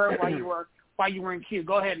while you were in queue.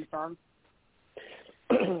 Go ahead, Mr. Arm.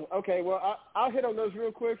 Okay, well, I'll hit on those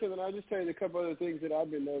real quick, and then I'll just tell you a couple other things that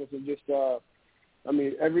I've been noticing. Just,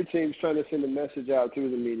 every team's trying to send a message out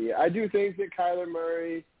through the media. I do think that Kyler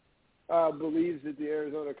Murray believes that the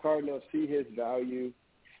Arizona Cardinals see his value.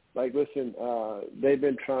 Like, listen, they've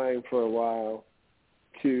been trying for a while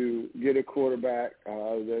to get a quarterback.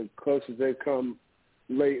 The closest they've come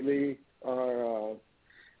lately are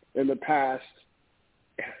in the past.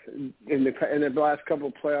 In the last couple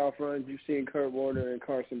of playoff runs, you've seen Kurt Warner and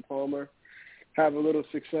Carson Palmer have a little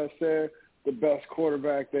success there. The best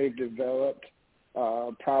quarterback they've developed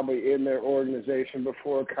probably in their organization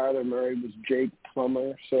before Kyler Murray was Jake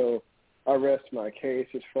Plummer. So I rest my case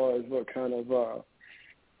as far as what kind of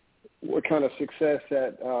success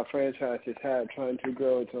that franchise has had trying to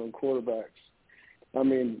grow its own quarterbacks. I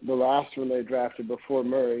mean, the last one they drafted before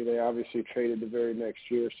Murray, they obviously traded the very next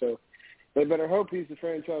year. So they better hope he's the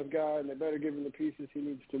franchise guy, and they better give him the pieces he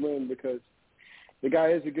needs to win because the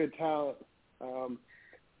guy is a good talent.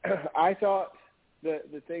 I thought that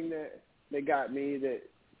the thing that got me that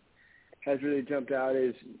has really jumped out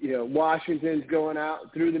is, Washington's going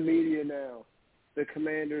out through the media now, the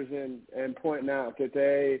Commanders, and pointing out that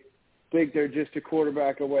they think they're just a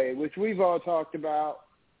quarterback away, which we've all talked about,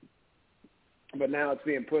 but now it's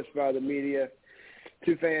being pushed by the media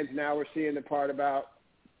to fans. Now we're seeing the part about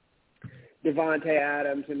Devontae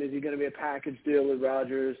Adams, and is he going to be a package deal with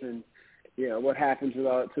Rodgers, and what happens with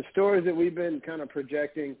all it. So stories that we've been kind of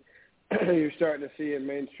projecting, you're starting to see in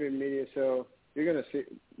mainstream media. So you're going to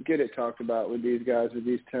get it talked about with these guys, with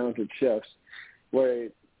these talented chefs,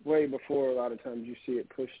 way before a lot of times you see it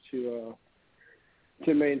pushed to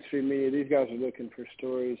mainstream media. These guys are looking for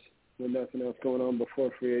stories with nothing else going on before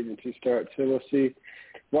free agency starts. So we'll see.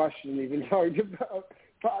 Washington even talked about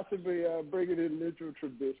possibly bringing in Mitchell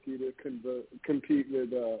Trubisky to compete with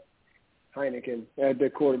Heineken at the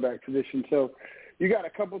quarterback position. So you got a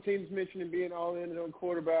couple teams mentioning being all in on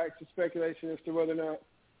quarterbacks. The speculation as to whether or not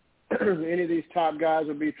any of these top guys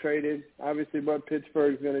will be traded. Obviously what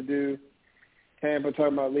Pittsburgh's going to do. Tampa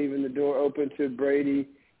talking about leaving the door open to Brady.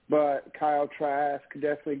 But Kyle Trask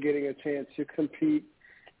definitely getting a chance to compete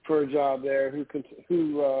for a job there.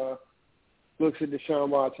 Who looks at Deshaun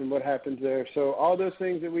Watson, what happens there. So all those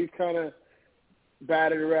things that we've kind of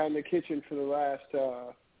batted around the kitchen for the last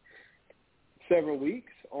several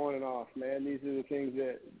weeks, on and off, man. These are the things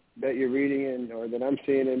that you're reading in, or that I'm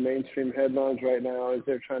seeing in mainstream headlines right now as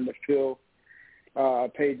they're trying to fill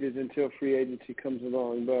pages until free agency comes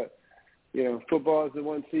along. But, football is the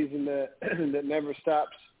one season that never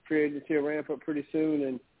stops. Free agency will ramp up pretty soon,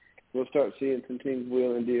 and we'll start seeing some teams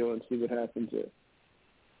wheel and deal and see what happens there.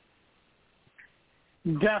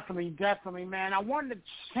 Definitely, man. I wanted to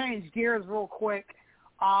change gears real quick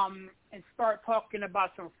and start talking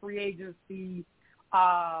about some free agency,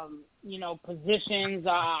 positions.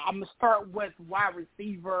 I'm going to start with wide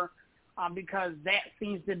receiver because that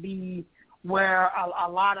seems to be where a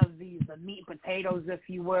lot of the meat and potatoes, if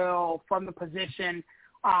you will, from the position.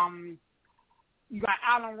 You got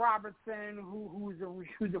Allen Robinson, who's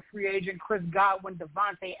a free agent, Chris Godwin,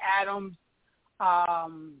 Devontae Adams,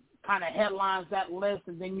 kind of headlines that list,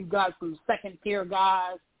 and then you got some second-tier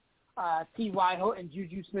guys, T.Y. Hilton,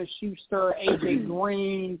 Juju Smith-Schuster, A.J.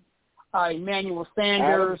 Green, Emmanuel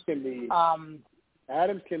Sanders.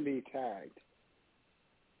 Adams can be tagged.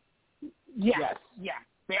 Yes.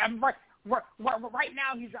 Right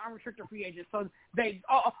now he's an unrestricted free agent, so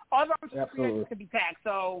all the unrestricted free agents can be tagged.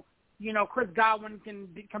 So Chris Godwin can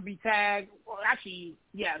be tagged. Well, actually,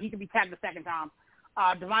 yeah, he can be tagged the second time.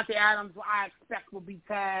 Devontae Adams, I expect, will be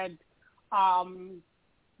tagged.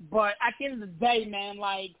 But at the end of the day, man,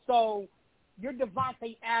 so your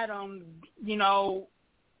Devontae Adams,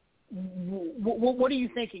 what are you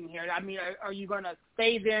thinking here? I mean, are you going to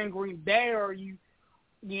stay there in Green Bay, or are you,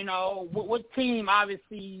 what team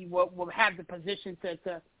obviously will have the position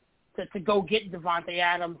to go get Davante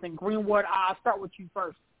Adams and Greenwood? I'll start with you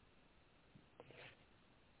first.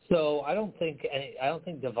 So I don't think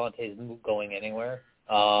Davante is going anywhere.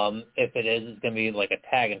 If it is, it's going to be like a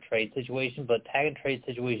tag and trade situation. But tag and trade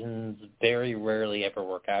situations very rarely ever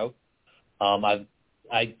work out.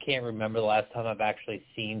 I can't remember the last time I've actually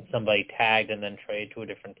seen somebody tagged and then trade to a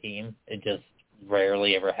different team. It just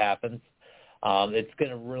rarely ever happens. It's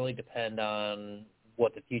going to really depend on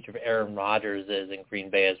what the future of Aaron Rodgers is in Green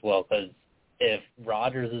Bay as well, because if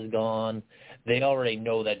Rodgers is gone, they already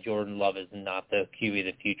know that Jordan Love is not the QB of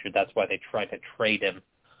the future. That's why they tried to trade him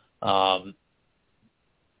a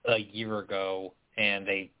year ago, and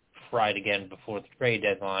they tried again before the trade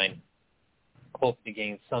deadline, hoping to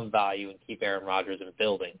gain some value and keep Aaron Rodgers in the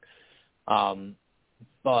building.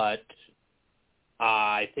 But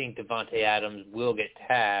I think Davante Adams will get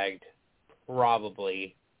tagged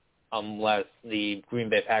probably, unless the Green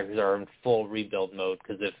Bay Packers are in full rebuild mode.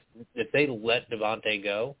 Because if they let Davante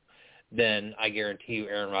go, then I guarantee you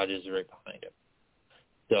Aaron Rodgers is right behind him.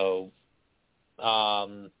 So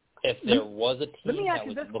if there was a team that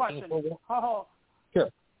was looking for one, sure.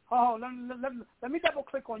 Let me double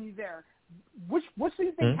click on you there. Which do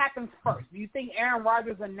you think happens first? Do you think Aaron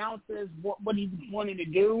Rodgers announces what he's wanting to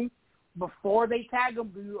do before they tag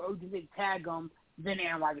him, or do they tag him then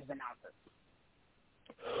Aaron Rodgers announces?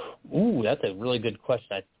 Ooh, that's a really good question.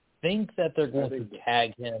 I think that they're going to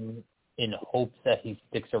tag him in hopes that he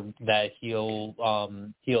sticks, or that he'll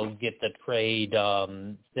get the trade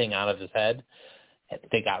thing out of his head.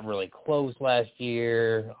 They got really close last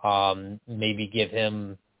year. Maybe give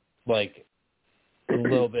him like a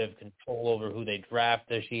little bit of control over who they draft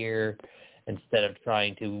this year instead of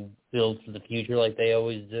trying to build for the future like they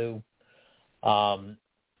always do.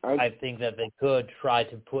 I think that they could try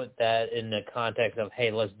to put that in the context of, hey,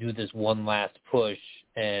 let's do this one last push,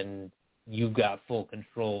 and you've got full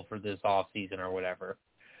control for this offseason or whatever.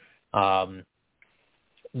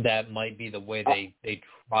 That might be the way they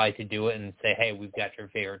try to do it and say, hey, we've got your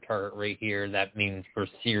favorite target right here. That means we're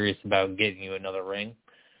serious about getting you another ring.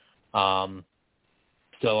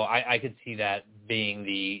 So I could see that being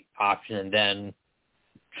the option, and then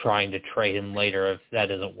trying to trade him later if that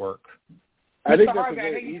doesn't work. I think that's a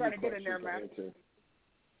very easy question to answer.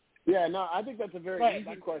 Yeah, no, I think that's a very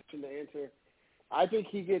easy question to answer. I think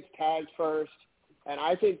he gets tagged first, and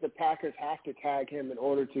I think the Packers have to tag him in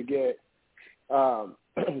order to get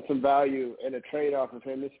some value and a trade off of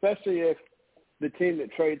him, especially if the team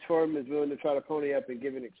that trades for him is willing to try to pony up and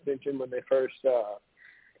give an extension when they first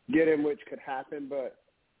get him, which could happen. But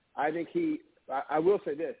I think I will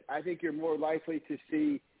say this, I think you're more likely to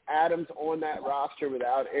see Adams on that roster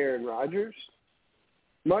without Aaron Rodgers,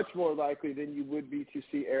 much more likely than you would be to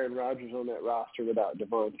see Aaron Rodgers on that roster without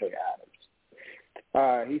Davante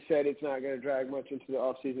Adams. He said it's not going to drag much into the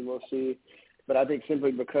offseason. We'll see. But I think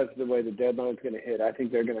simply because of the way the deadline's going to hit, I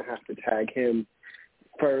think they're going to have to tag him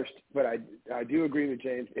first. But I do agree with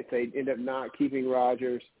James. If they end up not keeping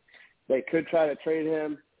Rodgers, they could try to trade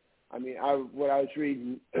him. I mean, what I was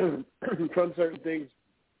reading from certain things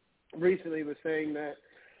recently was saying that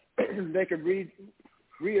they could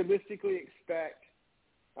realistically expect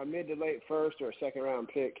a mid to late first or a second-round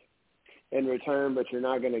pick in return, but you're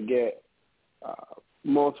not going to get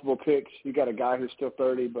multiple picks. You got a guy who's still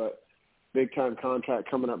 30, but big-time contract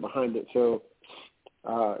coming up behind it. So,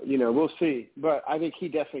 we'll see. But I think he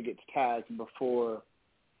definitely gets tagged before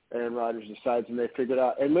Aaron Rodgers decides and they figure it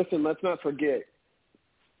out. And listen, let's not forget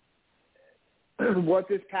what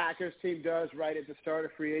this Packers team does right at the start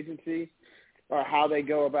of free agency, or how they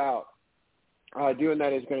go about doing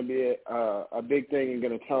that, is going to be a big thing and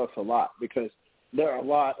going to tell us a lot, because they're a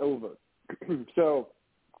lot over. So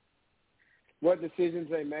what decisions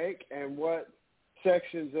they make and what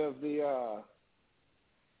sections of the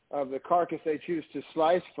carcass they choose to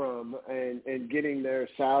slice from and getting their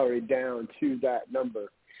salary down to that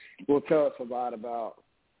number will tell us a lot about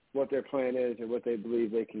what their plan is and what they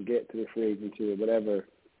believe they can get to the free agency or whatever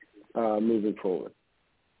moving forward.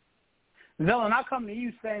 Villian, I'll come to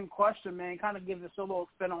you, same question, man. Kind of give us a little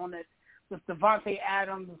spin on it. With Davante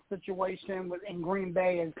Adams' situation in Green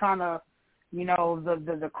Bay is kind of,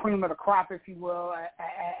 the cream of the crop, if you will,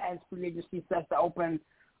 as free agency sets to open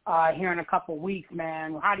here in a couple of weeks,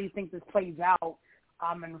 man. How do you think this plays out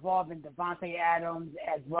involving Davante Adams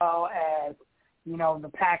as well as,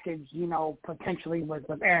 the package, potentially with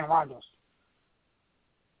Aaron Rodgers?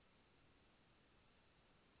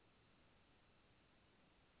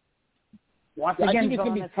 Once again, I think it's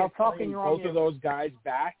going to be tough to bring both of those guys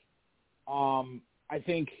back. I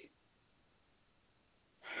think,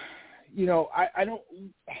 you know, I don't.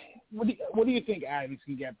 What do you think Adams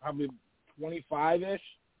can get? Probably 25-ish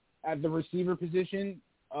at the receiver position.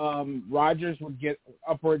 Rodgers would get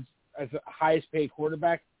upwards as the highest paid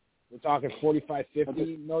quarterback. We're talking 45,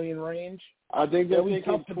 50 million range. I think they're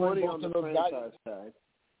thinking 20 on the franchise tag.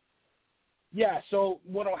 Yeah, so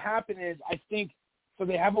what will happen is I think so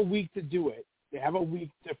they have a week to do it. They have a week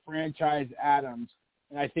to franchise Adams.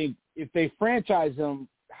 And I think if they franchise him,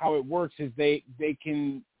 how it works is they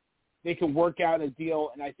can work out a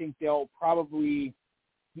deal, and I think they'll probably,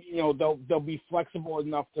 you know, they'll be flexible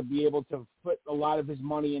enough to be able to put a lot of his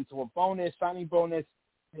money into a signing bonus.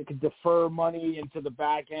 They could defer money into the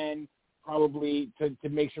back end, probably to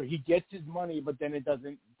make sure he gets his money, but then it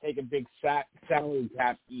doesn't take a big salary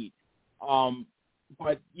cap eat.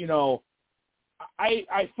 But, you know,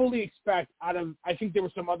 I fully expect I think there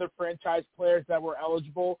were some other franchise players that were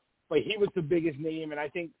eligible, but he was the biggest name, and I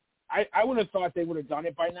think I would have thought they would have done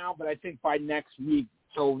it by now, but I think by next week,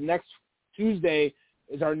 so next Tuesday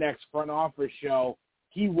is our next front office show,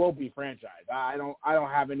 he will be franchised. I don't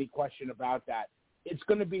have any question about that. It's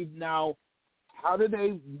going to be now, how do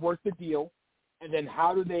they work the deal, and then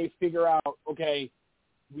how do they figure out, okay,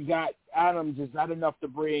 we got Adams, is that enough to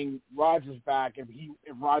bring Rodgers back if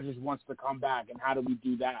Rodgers wants to come back, and how do we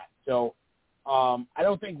do that? So I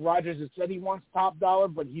don't think Rodgers has said he wants top dollar,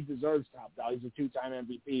 but he deserves top dollar. He's a two-time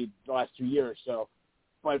MVP the last 2 years. So,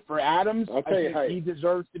 but for Adams, I think he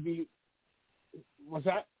deserves to be. What's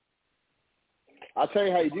that? I'll tell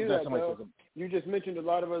you how you do that, though. You just mentioned a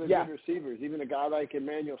lot of other good receivers, even a guy like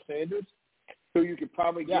Emmanuel Sanders, who you could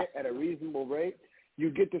probably get at a reasonable rate. You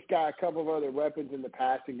get this guy a couple of other weapons in the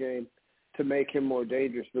passing game to make him more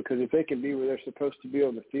dangerous, because if they can be where they're supposed to be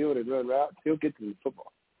on the field and run routes, he'll get to the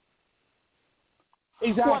football.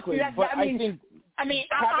 Exactly. Well, but I mean, honestly,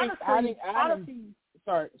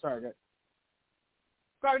 sorry, go ahead.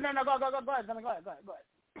 Go ahead.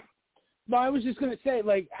 No, I was just going to say,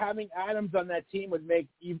 like, having Adams on that team would make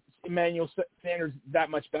Emmanuel Sanders that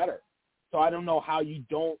much better. So I don't know how you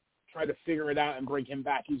don't try to figure it out and bring him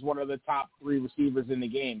back. He's one of the top 3 receivers in the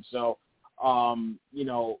game. So, you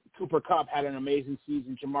know, Cooper Kupp had an amazing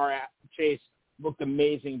season. Jamar Chase looked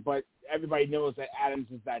amazing, but everybody knows that Adams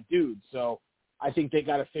is that dude. So I think they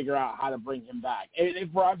got to figure out how to bring him back. And if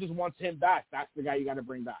Rodgers wants him back, that's the guy you got to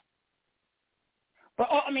bring back. But,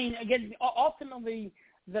 I mean, again, ultimately,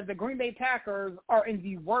 the Green Bay Packers are in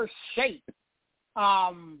the worst shape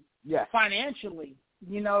financially.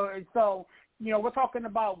 You know, and so, you know, we're talking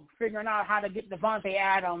about figuring out how to get Devontae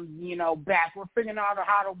Adams, you know, back. We're figuring out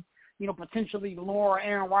how to, you know, potentially lure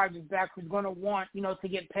Aaron Rodgers back, who's going to want, you know, to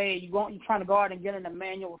get paid. You're trying to go out and get an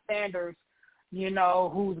Emmanuel Sanders, you know,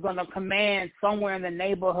 who's going to command somewhere in the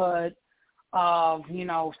neighborhood of, you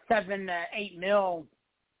know, $7 to $8 million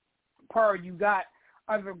per. You got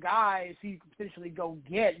other guys who you could potentially go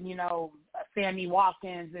get, you know, Sammy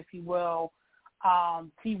Watkins, if you will,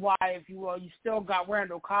 T.Y., if you will. You still got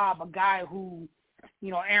Randall Cobb, a guy who, you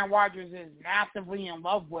know, Aaron Rodgers is massively in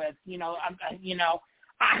love with. You know,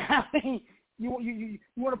 I mean, you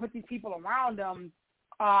want to put these people around him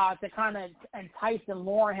to kind of entice and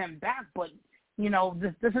lure him back, but you know,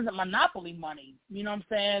 this isn't monopoly money. You know what I'm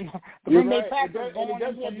saying? The You're Green Bay right. Packers It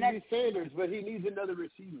doesn't have to be Sanders, but he needs another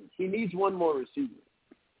receiver. He needs one more receiver.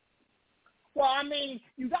 Well, I mean,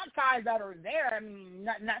 you got guys that are there. I mean,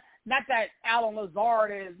 not that Alan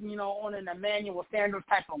Lazard is, you know, on an Emmanuel Sanders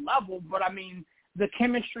type of level, but I mean, the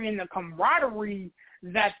chemistry and the camaraderie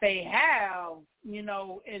that they have, you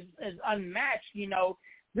know, is unmatched. You know,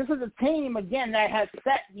 this is a team, again, that has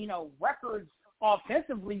set, you know, records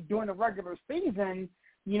offensively during the regular season,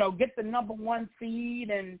 you know, get the number 1 seed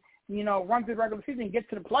and, you know, run through the regular season, get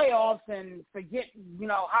to the playoffs and forget, you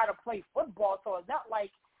know, how to play football. So it's not like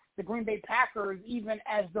the Green Bay Packers, even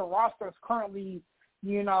as the roster is currently,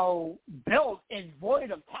 you know, built, is void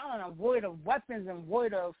of talent and void of weapons and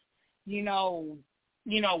void of, you know,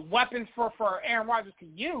 weapons for Aaron Rodgers to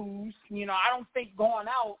use. You know, I don't think going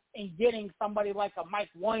out and getting somebody like a Mike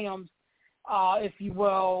Williams, if you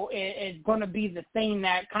will, is going to be the thing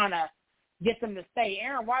that kind of gets them to stay.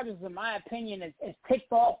 Aaron Rodgers, in my opinion, is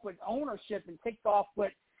ticked off with ownership and ticked off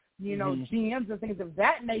with, you know, GMs and things of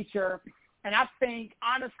that nature. And I think,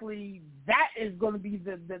 honestly, that is going to be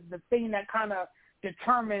the thing that kind of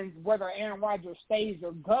determines whether Aaron Rodgers stays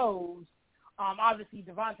or goes. Obviously,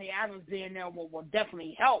 Devontae Adams being there will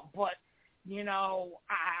definitely help, but you know,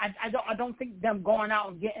 I don't think them going out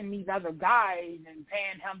and getting these other guys and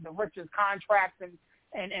paying him the richest contracts and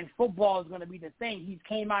and football is going to be the thing. He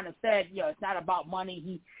came out and said, it's not about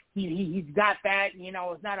money. He's got that.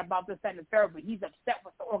 It's not about this, that, and the third. But he's upset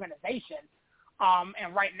with the organization.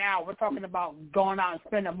 And right now we're talking about going out and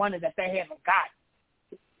spending money that they haven't got.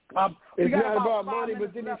 It's not about money,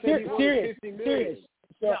 but then he said he wanted $50 million. Serious.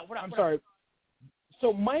 So, I'm sorry.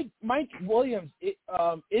 So Mike Williams is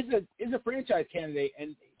a franchise candidate,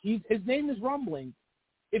 and his name is rumbling.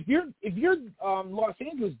 If you're Los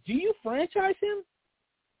Angeles, do you franchise him?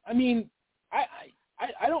 I mean, I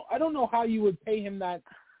don't know how you would pay him that.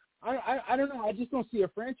 I don't know. I just don't see a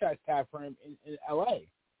franchise tag for him in L.A.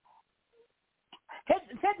 Here's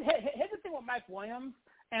the thing with Mike Williams,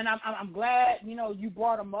 and I'm glad you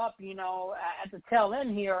brought him up. At the tail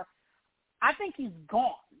end here, I think he's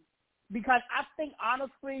gone because I think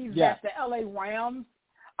honestly that the L.A. Rams,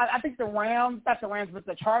 I think the Rams, not the Rams, but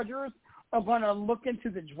the Chargers are going to look into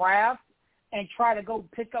the draft and try to go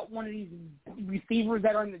pick up one of these receivers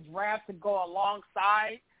that are in the draft to go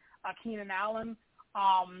alongside Keenan Allen.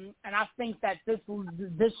 And I think that this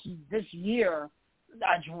year,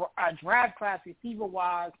 a draft class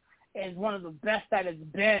receiver-wise is one of the best that it's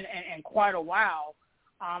been in quite a while.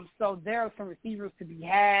 So there are some receivers to be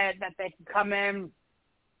had that they can come in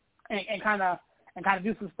and kind of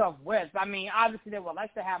do some stuff with. I mean, obviously they would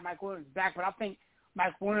like to have Mike Williams back, but I think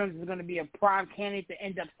Mike Williams is going to be a prime candidate to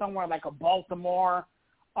end up somewhere like a Baltimore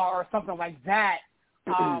or something like that,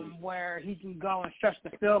 where he can go and stretch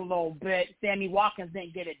the field a little bit. Sammy Watkins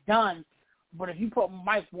didn't get it done, but if you put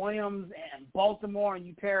Mike Williams in Baltimore and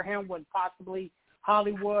you pair him with possibly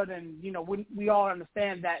Hollywood, and we all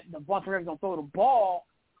understand that the Baltimore Ravens don't throw the ball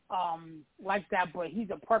like that, but he's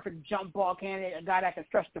a perfect jump ball candidate, a guy that can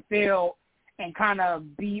stretch the field and kind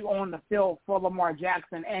of be on the field for Lamar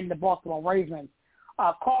Jackson and the Baltimore Ravens.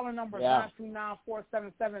 Calling number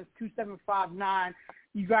 929-477-2759.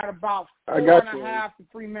 You got about 4.5 to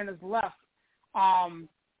 3 minutes left.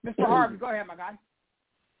 Mr. Harvey, go ahead, my guy.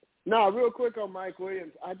 No, real quick on Mike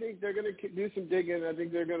Williams. I think they're going to do some digging. I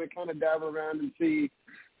think they're going to kind of dabble around and see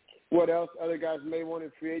what else other guys may want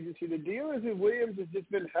in free agency. The deal is that Williams has just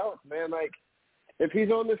been health, man. Like, if he's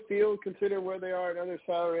on the field, considering where they are in other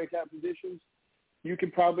salary cap positions, you can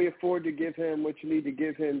probably afford to give him what you need to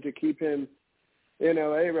give him to keep him in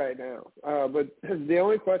L.A. right now. But the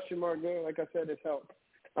only question mark there, like I said, is health.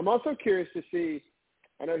 I'm also curious to see,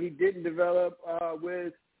 I know he didn't develop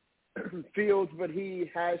with Fields, but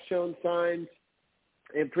he has shown signs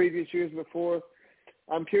in previous years before.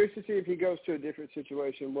 I'm curious to see if he goes to a different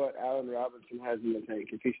situation, what Allen Robinson has in the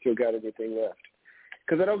tank, if he's still got anything left.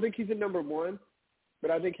 Because I don't think he's a number one,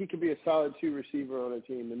 but I think he could be a solid 2 receiver on a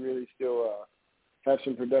team and really still have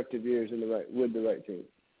some productive years with the right team.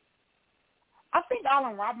 I think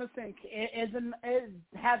Allen Robinson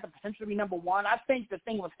has the potential to be number one. I think the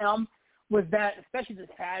thing with him was that, especially this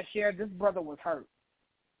past year, this brother was hurt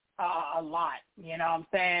a lot. You know what I'm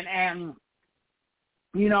saying? And,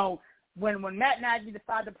 when Matt Nagy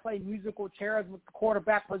decided to play musical chairs with the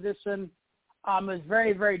quarterback position, it was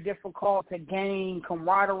very, very difficult to gain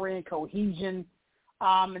camaraderie and cohesion.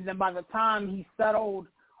 And then by the time he settled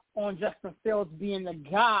on Justin Fields being the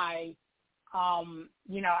guy, I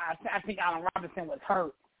think Allen Robinson was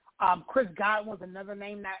hurt. Chris Godwin's another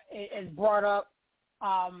name that is brought up.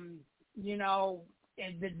 Does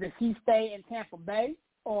he stay in Tampa Bay,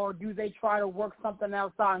 or do they try to work something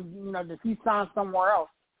else on? Does he sign somewhere else?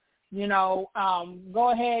 Go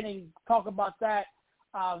ahead and talk about that,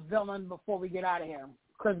 Villian, before we get out of here.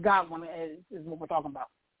 Chris Godwin is what we're talking about.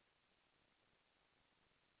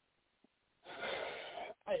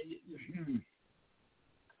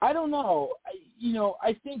 I don't know.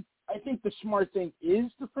 I think the smart thing is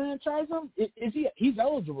to franchise him. He's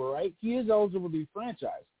eligible, right? He is eligible to be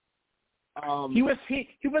franchised. He was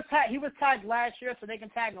tagged last year, so they can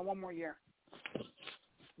tag him one more year.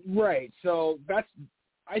 Right. So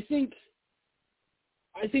I think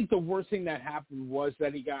the worst thing that happened was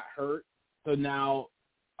that he got hurt. So now,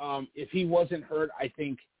 if he wasn't hurt, I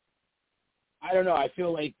don't know. I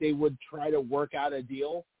feel like they would try to work out a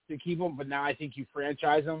deal to keep him, but now I think you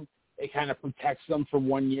franchise him. It kind of protects them for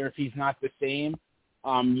 1 year. If he's not the same,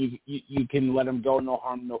 you can let him go, no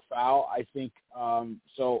harm, no foul. I think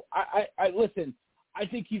so. I listen. I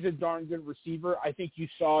think he's a darn good receiver. I think you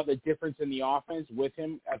saw the difference in the offense with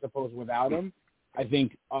him as opposed without him. I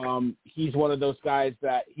think he's one of those guys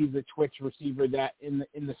that he's a twitch receiver that in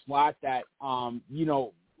the slot that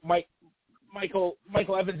Michael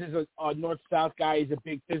Evans is a north-south guy. He's a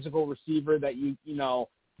big physical receiver that he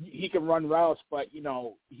can run routes, but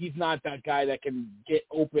he's not that guy that can get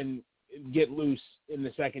open, get loose in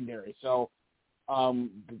the secondary. So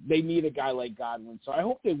they need a guy like Godwin. So I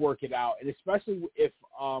hope they work it out, and especially if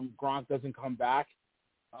Gronk doesn't come back,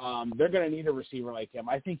 they're going to need a receiver like him.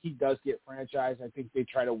 I think he does get franchised. I think they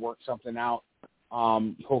try to work something out.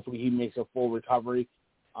 Hopefully he makes a full recovery.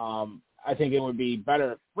 I think it would be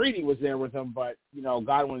better if Brady was there with him, but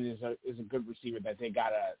Godwin is a good receiver that they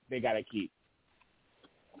gotta keep.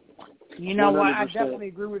 You know 100%. what? I definitely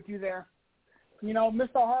agree with you there. Mr.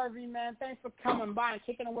 Harvey, man, thanks for coming by and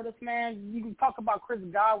kicking it with us, man. You can talk about Chris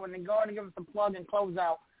Godwin and go ahead and give us a plug and close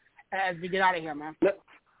out as we get out of here, man.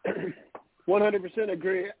 100%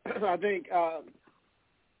 agree. I think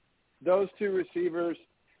those two receivers,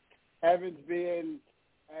 Evans being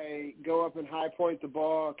a go up and high point the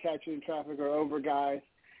ball, catching traffic or over guys.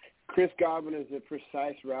 Chris Godwin is a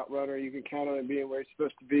precise route runner. You can count on him being where he's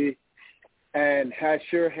supposed to be and has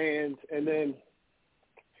sure hands. And then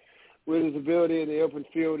with his ability in the open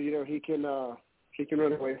field, he can run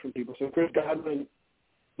away from people. So Chris Godwin,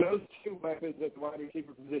 those two weapons at the wide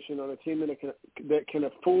receiver position on a team that can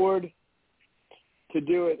afford to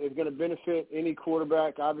do it is going to benefit any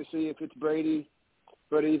quarterback. Obviously, if it's Brady,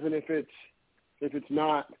 but even if it's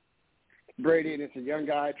not Brady and it's a young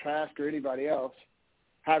guy, Trask or anybody else,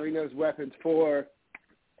 having those weapons for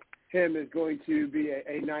him is going to be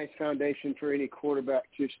a nice foundation for any quarterback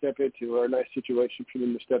to step into, or a nice situation for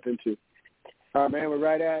them to step into. Man,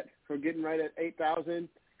 we're getting right at 8,000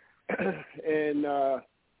 in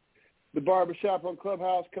the barbershop on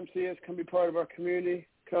Clubhouse. Come see us. Come be part of our community.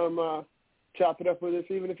 Come chop it up with us,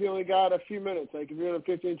 even if you only got a few minutes. Like if you're on a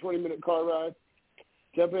 15, 20-minute car ride,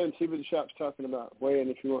 jump in and see what the shop's talking about. Weigh in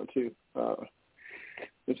if you want to.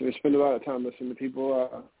 We spend a lot of time listening to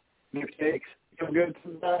people give takes. Some good,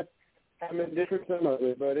 some bad. I'm indifferent, some of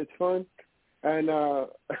it, but it's fun. And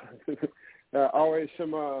always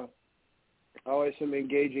some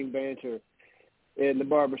engaging banter in the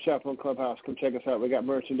barbershop on Clubhouse. Come check us out. We got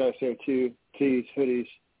merchandise there too, tees, hoodies,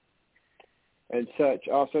 and such.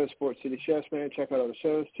 Also, Sports City Chefs, man. Check out all the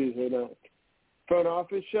shows. Tuesday night front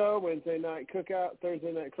office show, Wednesday night cookout,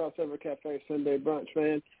 Thursday night crossover cafe, Sunday brunch,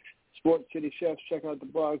 man. Sports City Chefs. Check out the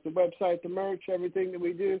blogs, the website, the merch, everything that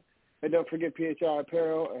we do. And don't forget PHI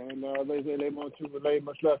Apparel. And they want to relay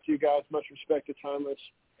much love to you guys, much respect to Timeless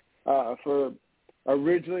for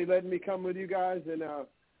originally letting me come with you guys, and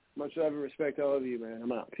much love and respect to all of you, man.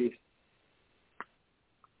 I'm out. Peace.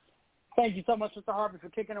 Thank you so much, Mr. Harvey, for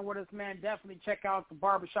kicking it with us, man. Definitely check out the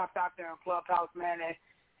barbershop out there in Clubhouse, man.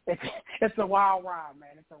 It's a wild ride,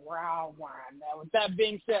 man. It's a wild ride. Now, with that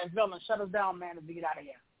being said, Villian, shut us down, man, as we get out of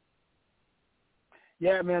here.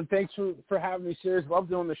 Yeah, man, thanks for having me, Serious. Love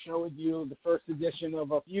doing the show with you. The first edition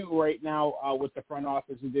of a few right now with the front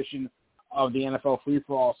office edition of the NFL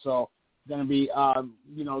Free-For-All. So going to be,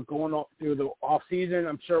 going through the off-season.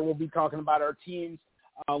 I'm sure we'll be talking about our teams,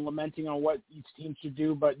 lamenting on what each team should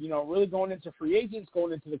do. But, really going into free agents,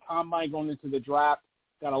 going into the combine, going into the draft.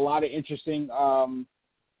 Got a lot of interesting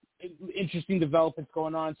developments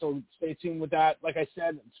going on, so stay tuned with that. Like I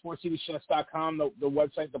said, sportscitychefs.com, the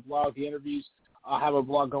website, the blog, the interviews. I'll have a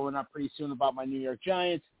blog going up pretty soon about my New York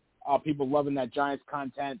Giants. People loving that Giants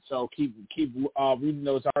content, so keep reading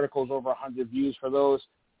those articles. Over 100 views for those.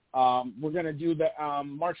 We're going to do the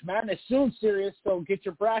March Madness soon, Serious, so get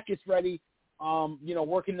your brackets ready.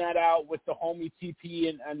 Working that out with the homie TP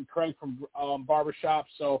and Craig from Barbershop,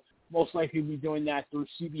 so most likely we'll be doing that through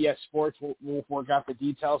CBS Sports. We'll work out the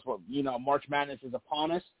details, but, March Madness is upon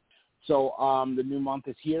us, so the new month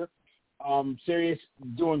is here. Serious,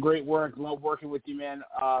 doing great work. Love working with you, man.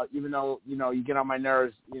 Even though, you get on my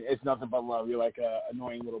nerves, it's nothing but love. You're like a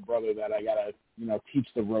annoying little brother that I got to, teach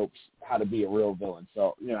the ropes how to be a real villain.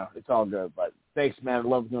 So, it's all good. But thanks, man.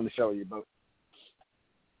 Love doing the show with you, bro.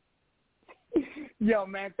 Yo,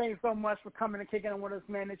 man, thanks so much for coming and kicking in with us,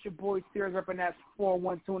 man. It's your boy, Sears, up in that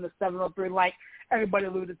 412 and the 703. Like everybody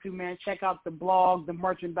alluded to, man, check out the blog, the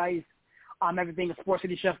merchandise, everything at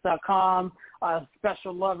sportscitychefs.com.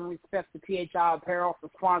 Special love and respect to PHI Apparel for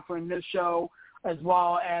sponsoring this show, as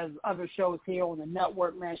well as other shows here on the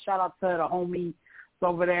network, man. Shout out to the homies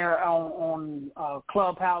over there on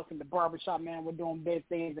Clubhouse and the Barbershop, man. We're doing big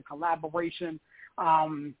things, a collaboration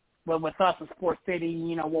with us in Sports City.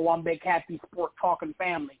 We're one big happy sport talking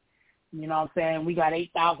family. You know what I'm saying? We got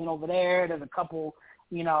 8,000 over there. There's a couple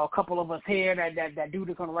of us here that do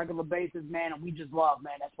this on a regular basis, man, and we just love,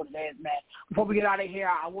 man. That's what it is, man. Before we get out of here,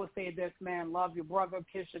 I will say this, man. Love your brother,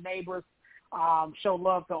 kiss your neighbors. Show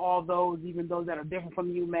love to all those, even those that are different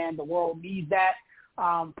from you, man. The world needs that.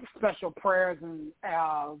 Special prayers and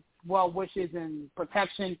well wishes and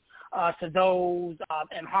protection to those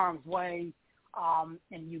in harm's way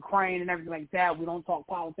in Ukraine and everything like that. We don't talk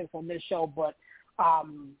politics on this show, but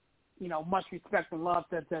much respect and love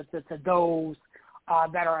to those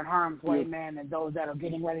that are in harm's way, man, and those that are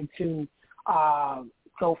getting ready to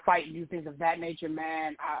go fight and do things of that nature,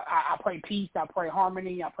 man. I pray peace, I pray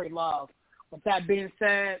harmony, I pray love. With that being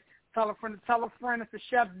said, tell a friend, it's the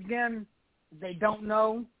Chefs again. If they don't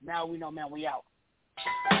know, now we know, man, we out.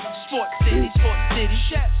 Sports City,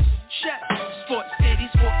 Chefs, Sports City,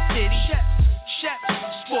 Chefs, Sports City, Chefs,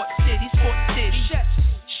 Sports City, Chefs.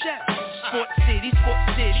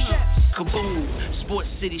 Kaboom, Sports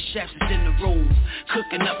City Chefs is in the room,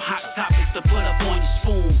 cooking up hot topics to put up on your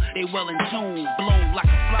spoon. They well in tune, bloom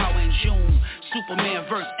like a flower in June. Superman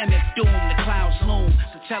verse MF Doom, the clouds loom.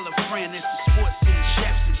 So tell a friend it's the Sports City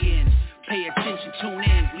Chefs again. Pay attention, tune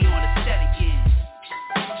in, we on the set again.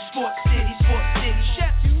 Sports City,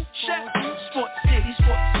 Chefs, Sports City,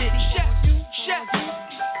 Chefs,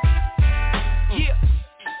 yeah.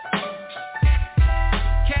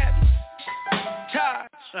 Cabby,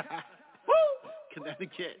 Taj, woo,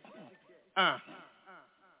 Connecticut,